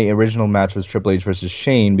my original match was Triple H versus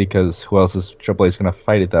Shane, because who else is Triple H going to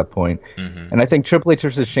fight at that point? And I think Triple H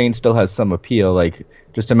versus Shane still has some appeal. Like,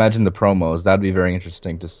 just imagine the promos. That'd be very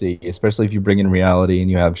interesting to see, especially if you bring in reality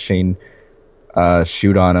and you have Shane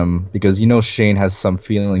shoot on him, because you know Shane has some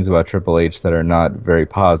feelings about Triple H that are not very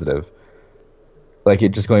positive. Like,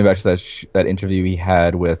 just going back to that interview he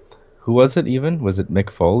had with, who was it even? Was it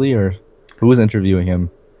Mick Foley, or who was interviewing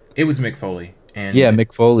him? It was Mick Foley. And yeah,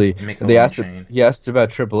 Mick Foley. Shane. He asked about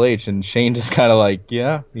Triple H, and Shane just kind of like,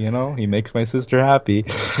 yeah, you know, he makes my sister happy.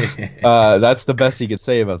 That's the best he could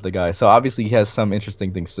say about the guy. So obviously he has some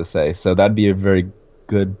interesting things to say. So that'd be a very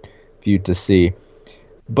good feud to see.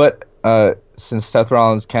 But since Seth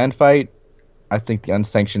Rollins can fight, I think the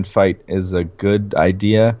unsanctioned fight is a good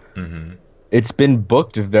idea. It's been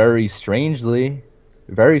booked very strangely,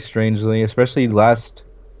 especially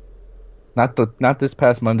not this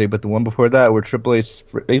past Monday, but the one before that, where Triple H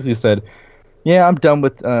basically said, "Yeah, I'm done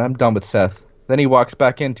with Seth." Then he walks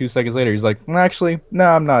back in 2 seconds later. He's like, "Actually, no,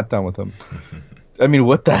 I'm not done with him." I mean,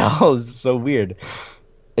 what the hell is so weird?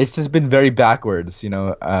 It's just been very backwards, you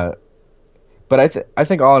know. But I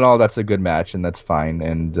think all in all, that's a good match, and that's fine.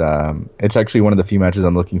 And it's actually one of the few matches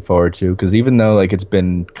I'm looking forward to, because even though like it's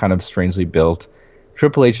been kind of strangely built,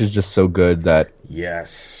 Triple H is just so good that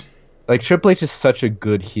yes. Like, Triple H is such a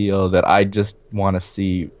good heel that I just want to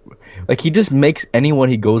see. Like, he just makes anyone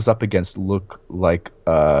he goes up against look like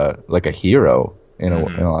a hero in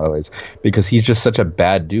a lot of ways, because he's just such a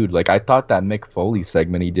bad dude. Like, I thought that Mick Foley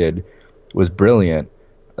segment he did was brilliant.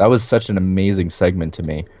 That was such an amazing segment to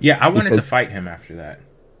me. Yeah, I wanted to fight him after that.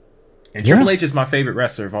 And Triple H is my favorite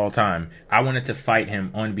wrestler of all time. I wanted to fight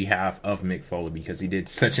him on behalf of Mick Foley because he did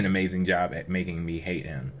such an amazing job at making me hate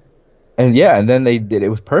him. And and then they did. It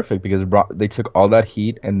was perfect because they took all that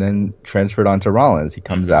heat and then transferred onto Rollins. He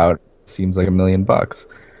comes out, seems like $1 million,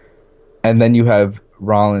 and then you have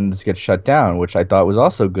Rollins get shut down, which I thought was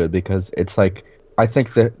also good because it's like I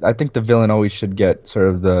think the villain always should get sort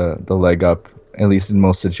of the leg up, at least in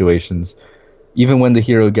most situations. Even when the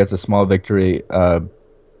hero gets a small victory,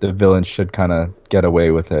 the villain should kind of get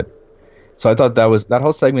away with it. So I thought that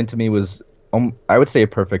whole segment to me was, I would say, a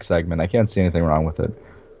perfect segment. I can't see anything wrong with it,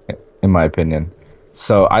 in my opinion.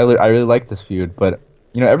 So I really like this feud, but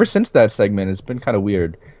ever since that segment, it's been kind of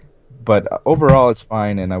weird. But overall, it's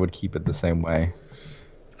fine, and I would keep it the same way.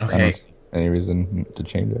 Okay. I don't see any reason to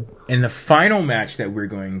change it. And the final match that we're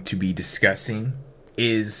going to be discussing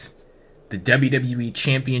is the WWE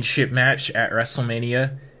Championship match at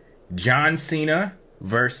WrestleMania. John Cena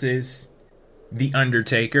versus The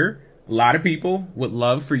Undertaker. A lot of people would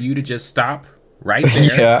love for you to just stop right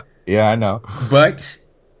there. Yeah, I know. But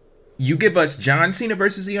you give us John Cena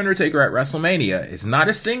versus The Undertaker at WrestleMania. It's not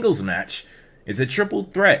a singles match. It's a triple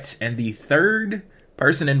threat. And the third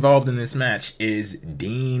person involved in this match is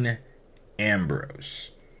Dean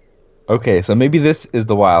Ambrose. Okay, so maybe this is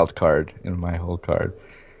the wild card in my whole card.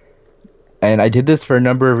 And I did this for a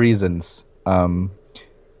number of reasons.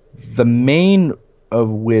 The main of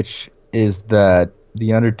which is that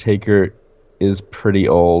The Undertaker is pretty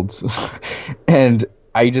old. And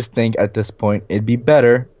I just think at this point it'd be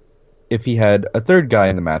better if he had a third guy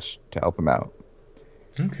in the match to help him out.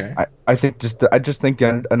 Okay. I just think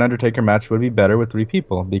an Undertaker match would be better with 3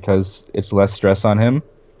 people because it's less stress on him,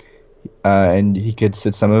 and he could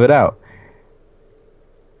sit some of it out.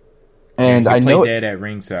 And I know dead at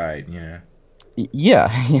ringside. Yeah.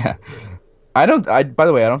 By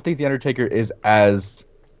the way, I don't think The Undertaker is as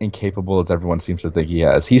incapable as everyone seems to think he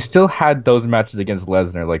has. He still had those matches against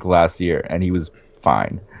Lesnar like last year, and he was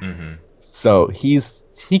fine. Mm-hmm. So he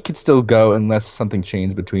could still go unless something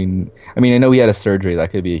changed between. I mean, I know he had a surgery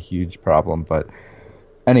that could be a huge problem, but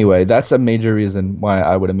anyway, that's a major reason why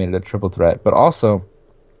I would have made it a triple threat. But also,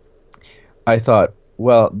 I thought,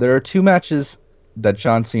 well, there are 2 matches that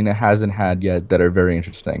John Cena hasn't had yet that are very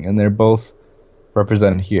interesting, and they're both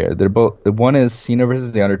represented here. The one is Cena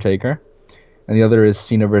versus The Undertaker, and the other is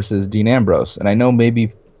Cena versus Dean Ambrose. And I know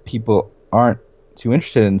maybe people aren't too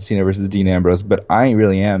interested in Cena versus Dean Ambrose, but I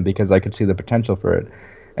really am because I could see the potential for it.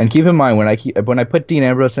 And keep in mind, when I put Dean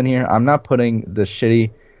Ambrose in here, I'm not putting the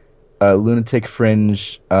shitty lunatic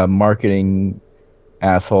fringe marketing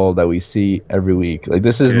asshole that we see every week. Like,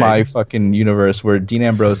 this is my fucking universe where Dean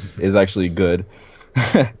Ambrose is actually good.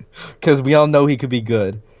 Because we all know he could be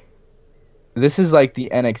good. This is like the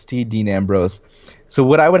NXT Dean Ambrose. So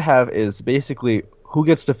what I would have is basically who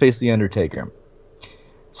gets to face The Undertaker.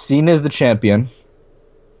 Cena is the champion.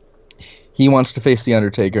 He wants to face The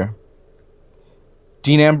Undertaker.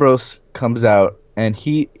 Dean Ambrose comes out, and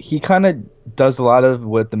he kind of does a lot of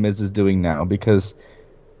what The Miz is doing now, because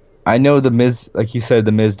I know The Miz, like you said,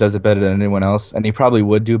 The Miz does it better than anyone else, and he probably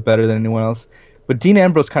would do it better than anyone else. But Dean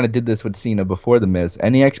Ambrose kind of did this with Cena before The Miz,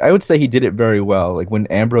 and I would say he did it very well. Like when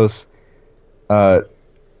Ambrose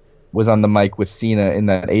was on the mic with Cena in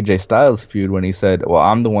that AJ Styles feud when he said, well,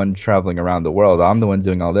 I'm the one traveling around the world. I'm the one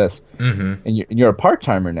doing all this. Mm-hmm. And you're a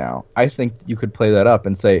part-timer now. I think you could play that up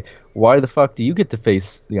and say, why the fuck do you get to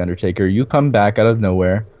face The Undertaker? You come back out of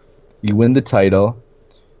nowhere. You win the title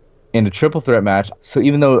in a triple threat match. So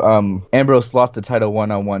even though Ambrose lost the title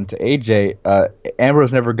one-on-one to AJ,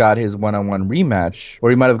 Ambrose never got his one-on-one rematch, or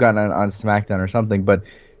he might have gotten on Smackdown or something, but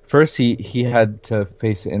first, he had to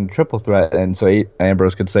face it in triple threat, and so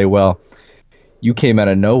Ambrose could say, well, you came out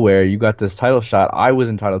of nowhere, you got this title shot, I was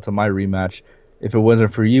entitled to my rematch. If it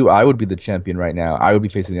wasn't for you, I would be the champion right now. I would be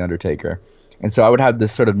facing The Undertaker. And so I would have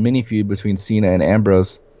this sort of mini feud between Cena and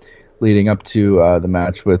Ambrose leading up to the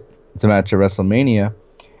match at WrestleMania,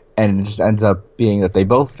 and it just ends up being that they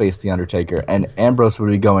both face The Undertaker, and Ambrose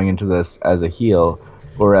would be going into this as a heel,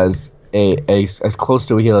 or as close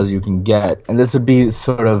to a heel as you can get, and this would be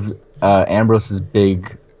sort of Ambrose's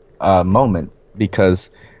big moment, because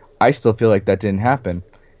I still feel like that didn't happen,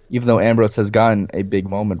 even though Ambrose has gotten a big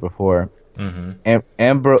moment before.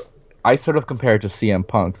 Mm-hmm. I sort of compare it to CM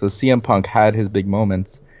Punk. So CM Punk had his big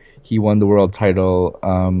moments. He won the world title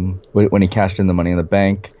when he cashed in the Money in the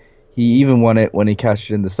Bank. He even won it when he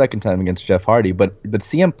cashed in the second time against Jeff Hardy. But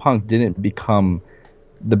CM Punk didn't become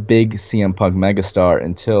the big CM Punk megastar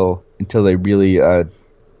until they really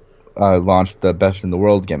launched the Best in the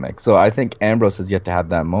World gimmick. So I think Ambrose has yet to have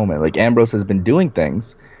that moment. Like, Ambrose has been doing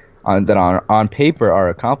things that on paper are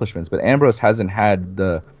accomplishments, but Ambrose hasn't had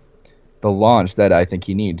the the launch that I think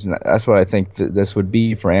he needs. And that's what I think this would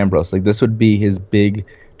be for Ambrose. Like, this would be his big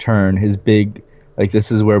turn, his big, like,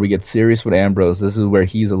 this is where we get serious with Ambrose. This is where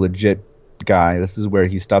he's a legit guy. This is where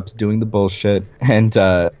he stops doing the bullshit and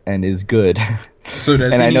is good. So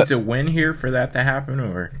does he need to win here for that to happen,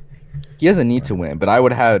 or? He doesn't need to win, but I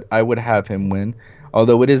would have him win.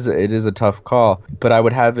 Although it is a tough call, but I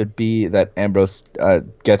would have it be that Ambrose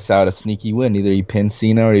gets out a sneaky win. Either he pins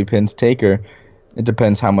Cena or he pins Taker. It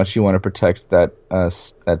depends how much you want to protect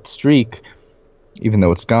that streak, even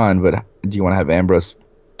though it's gone. But do you want to have Ambrose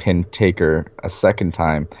pin Taker a second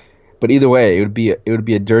time? But either way, it would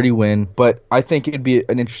be a dirty win. But I think it'd be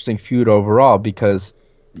an interesting feud overall because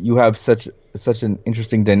you have such an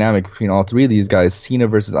interesting dynamic between all three of these guys, Cena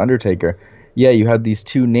versus Undertaker. Yeah, you have these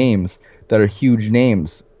two names that are huge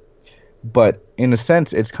names, but in a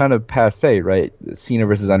sense, it's kind of passé, right? Cena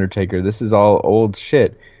versus Undertaker. This is all old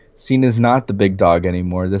shit. Cena's not the big dog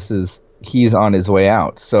anymore. He's on his way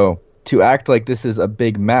out. So to act like this is a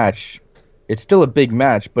big match, it's still a big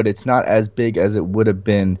match, but it's not as big as it would have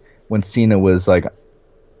been when Cena was like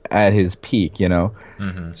at his peak, you know?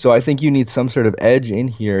 Mm-hmm. So I think you need some sort of edge in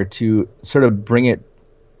here to sort of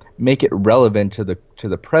make it relevant to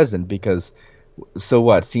the present, because so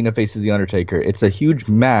what? Cena faces The Undertaker. It's a huge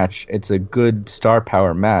match. It's a good star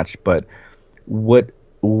power match, but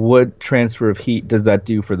what transfer of heat does that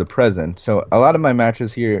do for the present? So a lot of my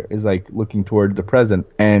matches here is like looking toward the present,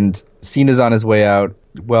 and Cena's on his way out.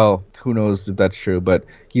 Well, who knows if that's true, but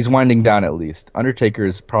he's winding down at least. Undertaker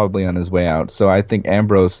is probably on his way out, so I think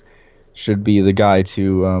Ambrose should be the guy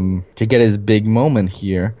to get his big moment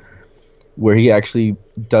here, where he actually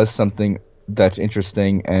does something that's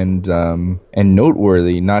interesting and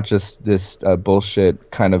noteworthy, not just this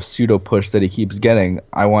bullshit kind of pseudo push that he keeps getting.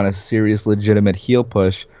 I want a serious, legitimate heel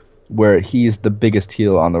push where he's the biggest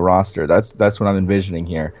heel on the roster. That's what I'm envisioning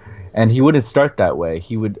here. And he wouldn't start that way.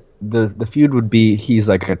 The feud would be he's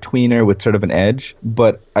like a tweener with sort of an edge,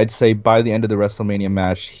 but I'd say by the end of the WrestleMania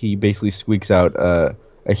match, he basically squeaks out a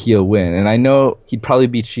heel win. And I know he'd probably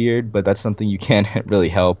be cheered, but that's something you can't really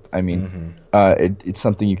help. I mean, it's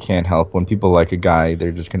something you can't help. When people like a guy,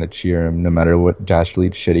 they're just going to cheer him no matter what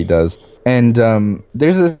dastardly shit he does. And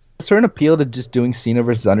there's a certain appeal to just doing Cena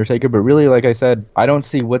versus Undertaker, but really, like I said, I don't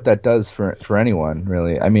see what that does for anyone,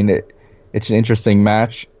 really. I mean, it's an interesting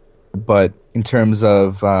match, but in terms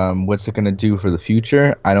of what's it going to do for the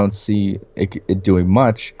future, I don't see it doing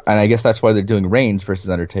much. And I guess that's why they're doing Reigns versus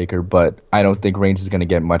Undertaker, but I don't think Reigns is going to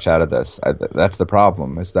get much out of this. That's the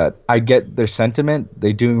problem, is that I get their sentiment.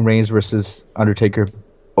 They're doing Reigns versus Undertaker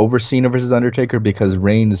over Cena versus Undertaker because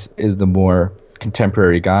Reigns is the more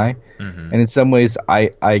contemporary guy. Mm-hmm. And in some ways,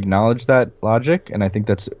 I acknowledge that logic, and I think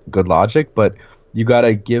that's good logic, but you got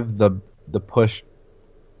to give the push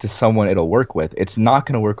to someone it'll work with. It's not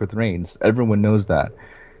going to work with Reigns. Everyone knows that.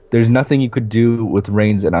 There's nothing you could do with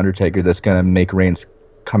Reigns and Undertaker that's going to make Reigns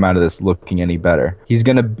come out of this looking any better. He's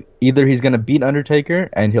going to beat Undertaker,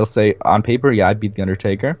 and he'll say, on paper, yeah, I beat the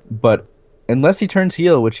Undertaker. But unless he turns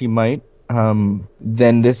heel, which he might,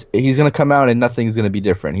 then he's going to come out and nothing's going to be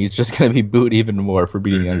different. He's just going to be booed even more for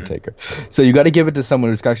beating Undertaker. So you got to give it to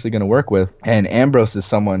someone who's actually going to work with. And Ambrose is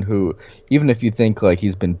someone who, even if you think like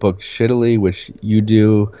he's been booked shittily, which you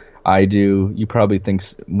do, I do, you probably think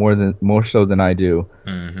more so than I do.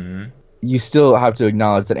 Mm-hmm. You still have to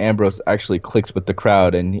acknowledge that Ambrose actually clicks with the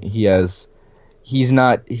crowd, and he's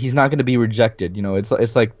not going to be rejected. You know,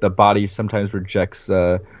 it's like the body sometimes rejects.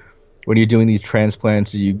 When you're doing these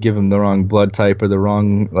transplants, you give them the wrong blood type or the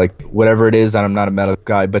wrong, like, whatever it is. I'm not a medical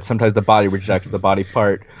guy, but sometimes the body rejects the body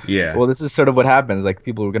part. Yeah. Well, this is sort of what happens. Like,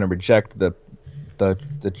 people are going to reject the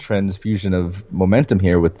transfusion of momentum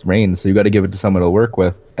here with Reigns, so you got to give it to someone to work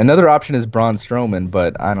with. Another option is Braun Strowman,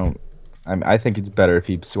 but I think it's better if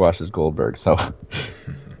he squashes Goldberg. So.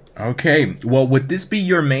 Okay. Well, would this be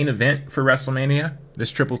your main event for WrestleMania? This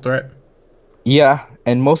triple threat? Yeah,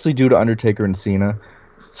 and mostly due to Undertaker and Cena.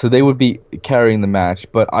 So they would be carrying the match,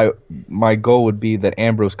 but my goal would be that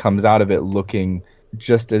Ambrose comes out of it looking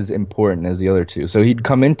just as important as the other two. So he'd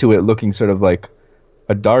come into it looking sort of like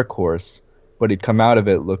a dark horse, but he'd come out of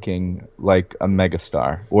it looking like a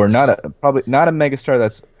megastar, or probably not a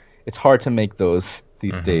megastar. It's hard to make those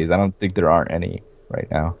these days. I don't think there are any right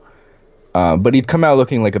now. But he'd come out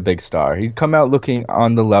looking like a big star. He'd come out looking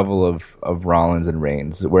on the level of Rollins and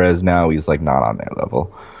Reigns, whereas now he's like not on their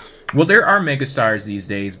level. Well, there are megastars these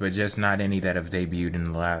days, but just not any that have debuted in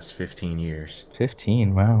the last 15 years.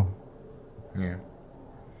 15, wow. Yeah.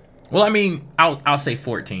 Well, I mean, I'll say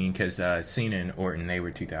 14 because Cena and Orton, they were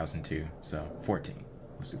 2002, so 14.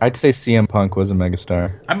 I'd say CM Punk was a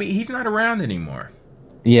megastar. I mean, he's not around anymore.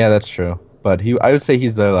 Yeah, that's true. but I would say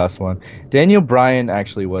he's their last one. Daniel Bryan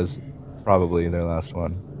actually was probably their last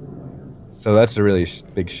one. So that's a really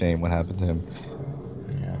big shame what happened to him.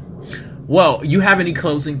 Yeah. Well, you have any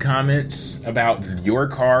closing comments about your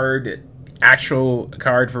card, actual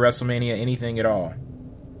card for WrestleMania, anything at all?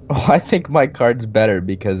 Well, I think my card's better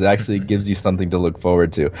because it actually gives you something to look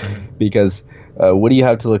forward to. Because what do you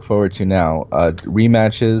have to look forward to now?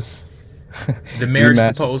 Rematches. The marriage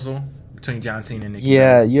proposal between John Cena and Nikki.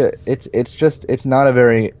 Yeah. It's not a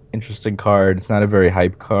very interesting card. It's not a very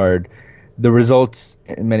hype card. The results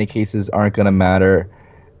in many cases aren't going to matter.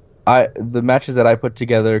 The matches that I put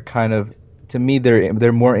together kind of, to me,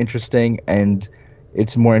 they're more interesting, and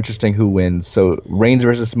it's more interesting who wins. So Reigns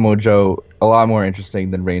versus Mojo, a lot more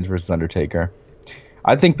interesting than Reigns versus Undertaker.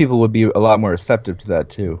 I think people would be a lot more receptive to that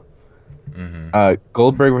too. Mm-hmm.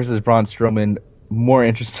 Goldberg versus Braun Strowman, more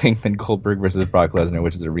interesting than Goldberg versus Brock Lesnar,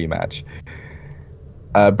 which is a rematch.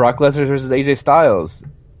 Brock Lesnar versus AJ Styles,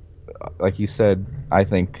 like you said, I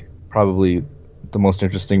think probably the most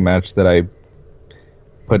interesting match that I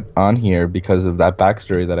put on here because of that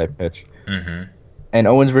backstory that I pitched. Mm-hmm. And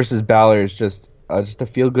Owens versus Balor is just a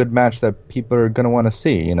feel-good match that people are going to want to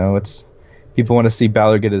see. You know, people want to see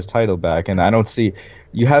Balor get his title back, and I don't see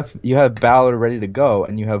you have Balor ready to go,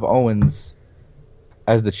 and you have Owens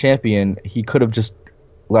as the champion. He could have just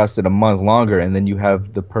lasted a month longer, and then you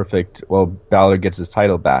have the perfect. Well, Balor gets his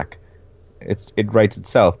title back. It writes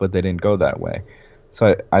itself, but they didn't go that way.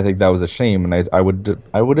 So I think that was a shame, and I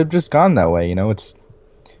would have just gone that way. You know,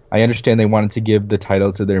 I understand they wanted to give the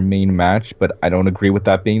title to their main match, but I don't agree with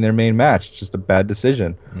that being their main match. It's just a bad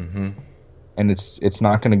decision, and it's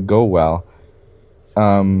not going to go well.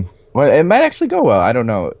 Well, it might actually go well. I don't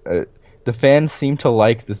know. The fans seem to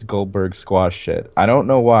like this Goldberg squash shit. I don't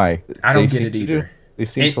know why. I don't get it either. They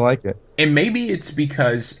seem to like it, and maybe it's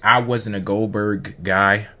because I wasn't a Goldberg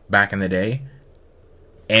guy back in the day,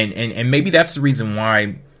 and maybe that's the reason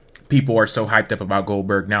why people are so hyped up about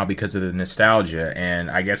Goldberg now, because of the nostalgia, and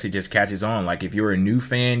I guess it just catches on. Like, if you're a new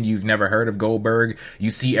fan, you've never heard of Goldberg, you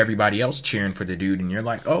see everybody else cheering for the dude, and you're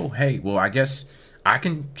like, oh, hey, well, I guess I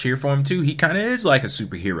can cheer for him too. He kind of is like a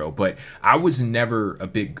superhero, but I was never a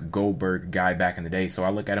big Goldberg guy back in the day, so I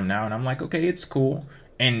look at him now, and I'm like, okay, it's cool.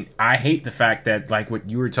 And I hate the fact that, like what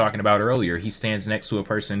you were talking about earlier, he stands next to a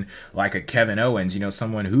person like a Kevin Owens, you know,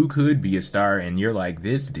 someone who could be a star, and you're like,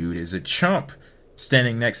 this dude is a chump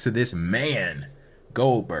standing next to this man,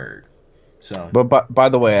 Goldberg. So, but by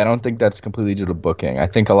the way, I don't think that's completely due to booking. I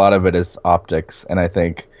think a lot of it is optics, and I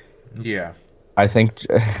think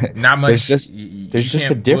not much. There's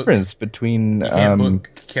just a difference between. You can't book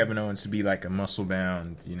Kevin Owens to be like a muscle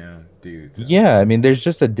bound, you know, dude. So. Yeah, I mean, there's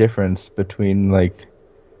just a difference between like.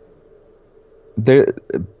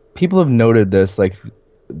 People have noted this, like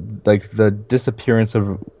the disappearance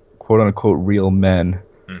of quote unquote real men.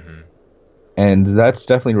 Mm-hmm. And that's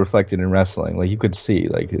definitely reflected in wrestling. Like, you could see,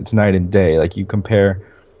 like, it's night and day. Like, you compare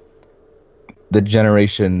the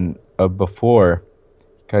generation of before,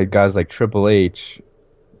 guys like Triple H,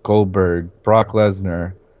 Goldberg, Brock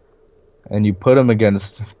Lesnar, and you put them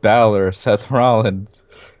against Balor, Seth Rollins,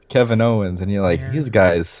 Kevin Owens, and you're like, these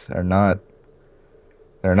guys are not,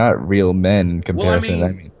 they're not real men in comparison.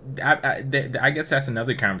 Well, I guess that's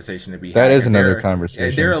another conversation to be had. That is another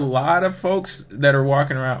conversation. There are a lot of folks that are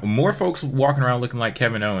walking around, more folks walking around looking like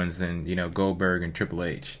Kevin Owens than, you know, Goldberg and Triple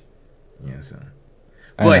H. Yeah, so.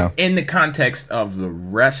 But in the context of the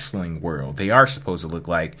wrestling world, they are supposed to look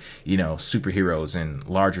like, you know, superheroes and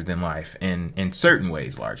larger than life, and in certain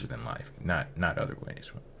ways larger than life, not other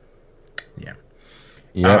ways. Yeah.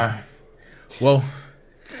 Yeah. Well,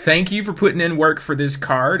 thank you for putting in work for this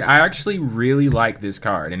card. I actually really like this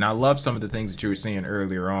card, and I love some of the things that you were saying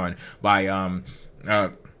earlier on by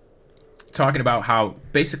talking about how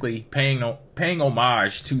basically paying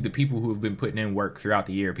homage to the people who have been putting in work throughout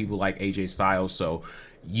the year, people like AJ Styles. So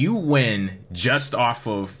you win just off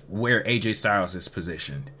of where AJ Styles is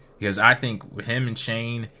positioned, because I think with him and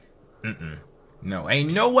Shane, no,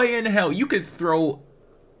 ain't no way in hell you could throw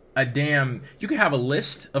you could have a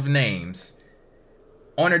list of names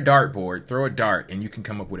on a dartboard, throw a dart, and you can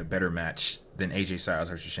come up with a better match than AJ Styles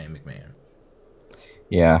versus Shane McMahon.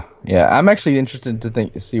 Yeah. I'm actually interested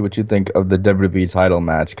to see what you think of the WWE title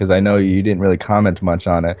match, because I know you didn't really comment much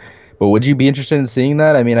on it. But would you be interested in seeing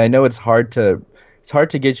that? I mean, I know it's hard to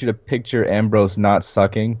get you to picture Ambrose not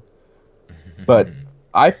sucking, but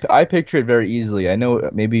I picture it very easily. I know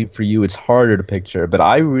maybe for you it's harder to picture, but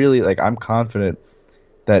I really I'm confident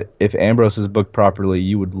that if Ambrose is booked properly,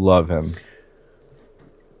 you would love him.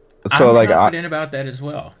 So, I'm confident about that as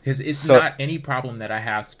well, because it's not any problem that I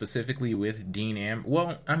have specifically with Dean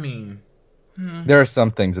Well, I mean, There are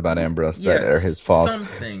some things about Ambrose that are his fault. Some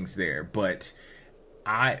things there, but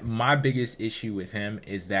my biggest issue with him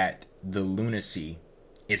is that the lunacy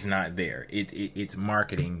is not there. It's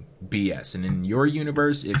marketing BS. And in your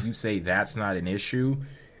universe, if you say that's not an issue,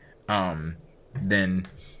 then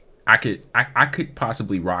I could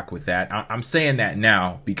possibly rock with that. I'm saying that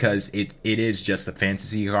now because it is just a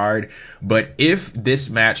fantasy card. But if this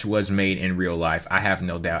match was made in real life, I have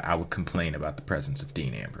no doubt I would complain about the presence of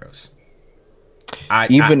Dean Ambrose.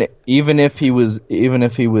 Even if he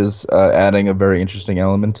was adding a very interesting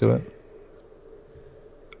element to it,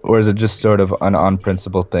 or is it just sort of an on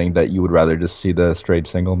principle thing that you would rather just see the straight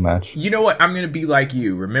single match? You know what? I'm gonna be like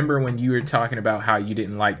you. Remember when you were talking about how you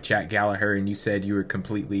didn't like Jack Gallagher, and you said you were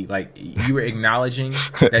completely you were acknowledging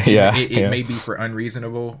that it may be for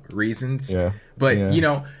unreasonable reasons. Yeah. But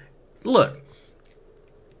look.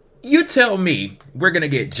 You tell me we're going to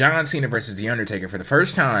get John Cena versus The Undertaker for the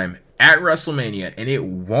first time at WrestleMania, and it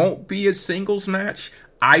won't be a singles match.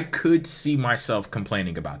 I could see myself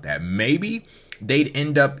complaining about that. Maybe they'd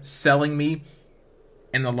end up selling me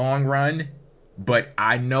in the long run, but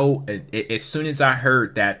I know as soon as I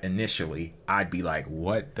heard that initially, I'd be like,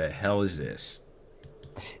 what the hell is this?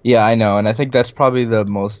 Yeah, I know, and I think that's probably the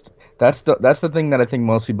most... That's the thing that I think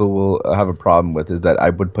most people will have a problem with, is that I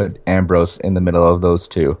would put Ambrose in the middle of those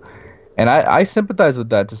two. And I sympathize with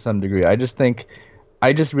that to some degree. I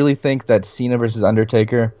just really think that Cena versus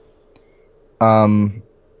Undertaker,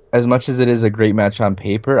 as much as it is a great match on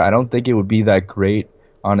paper, I don't think it would be that great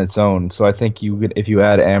on its own. So I think if you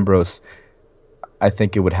add Ambrose, I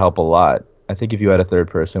think it would help a lot. I think if you add a third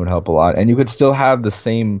person, it would help a lot. And you could still have the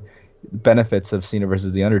same benefits of Cena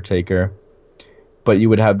versus The Undertaker, but you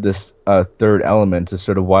would have this third element, this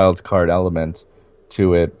sort of wild card element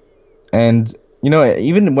to it. And,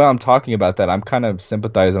 even while I'm talking about that, I'm kind of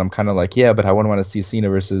sympathizing. I'm kind of like, yeah, but I wouldn't want to see Cena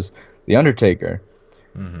versus The Undertaker.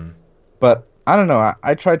 Mm-hmm. But I don't know.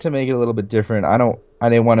 I tried to make it a little bit different. I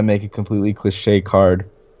didn't want to make a completely cliche card.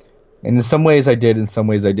 And in some ways I did, in some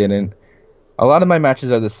ways I didn't. A lot of my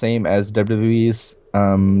matches are the same as WWE's.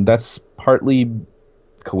 That's partly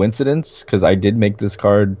coincidence, because I did make this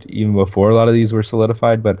card even before a lot of these were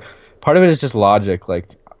solidified, but part of it is just logic. Like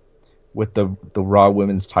with the Raw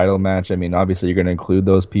Women's title match, I mean, obviously you're going to include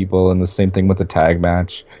those people, and the same thing with the tag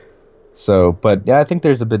match. So, but yeah, I think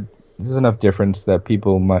there's enough difference that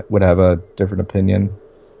people would have a different opinion.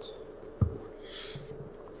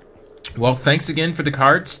 Well, thanks again for the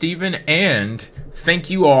card, Steven, and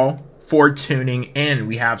thank you all for tuning in.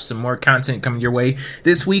 We have some more content coming your way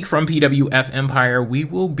this week from PWF Empire. We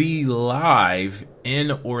will be live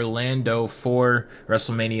in Orlando for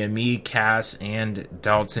WrestleMania. Me, Cass, and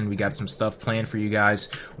Dalton. We got some stuff planned for you guys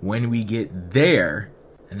when we get there.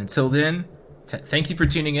 And until then, thank you for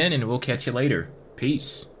tuning in, and we'll catch you later.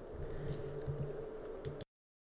 Peace.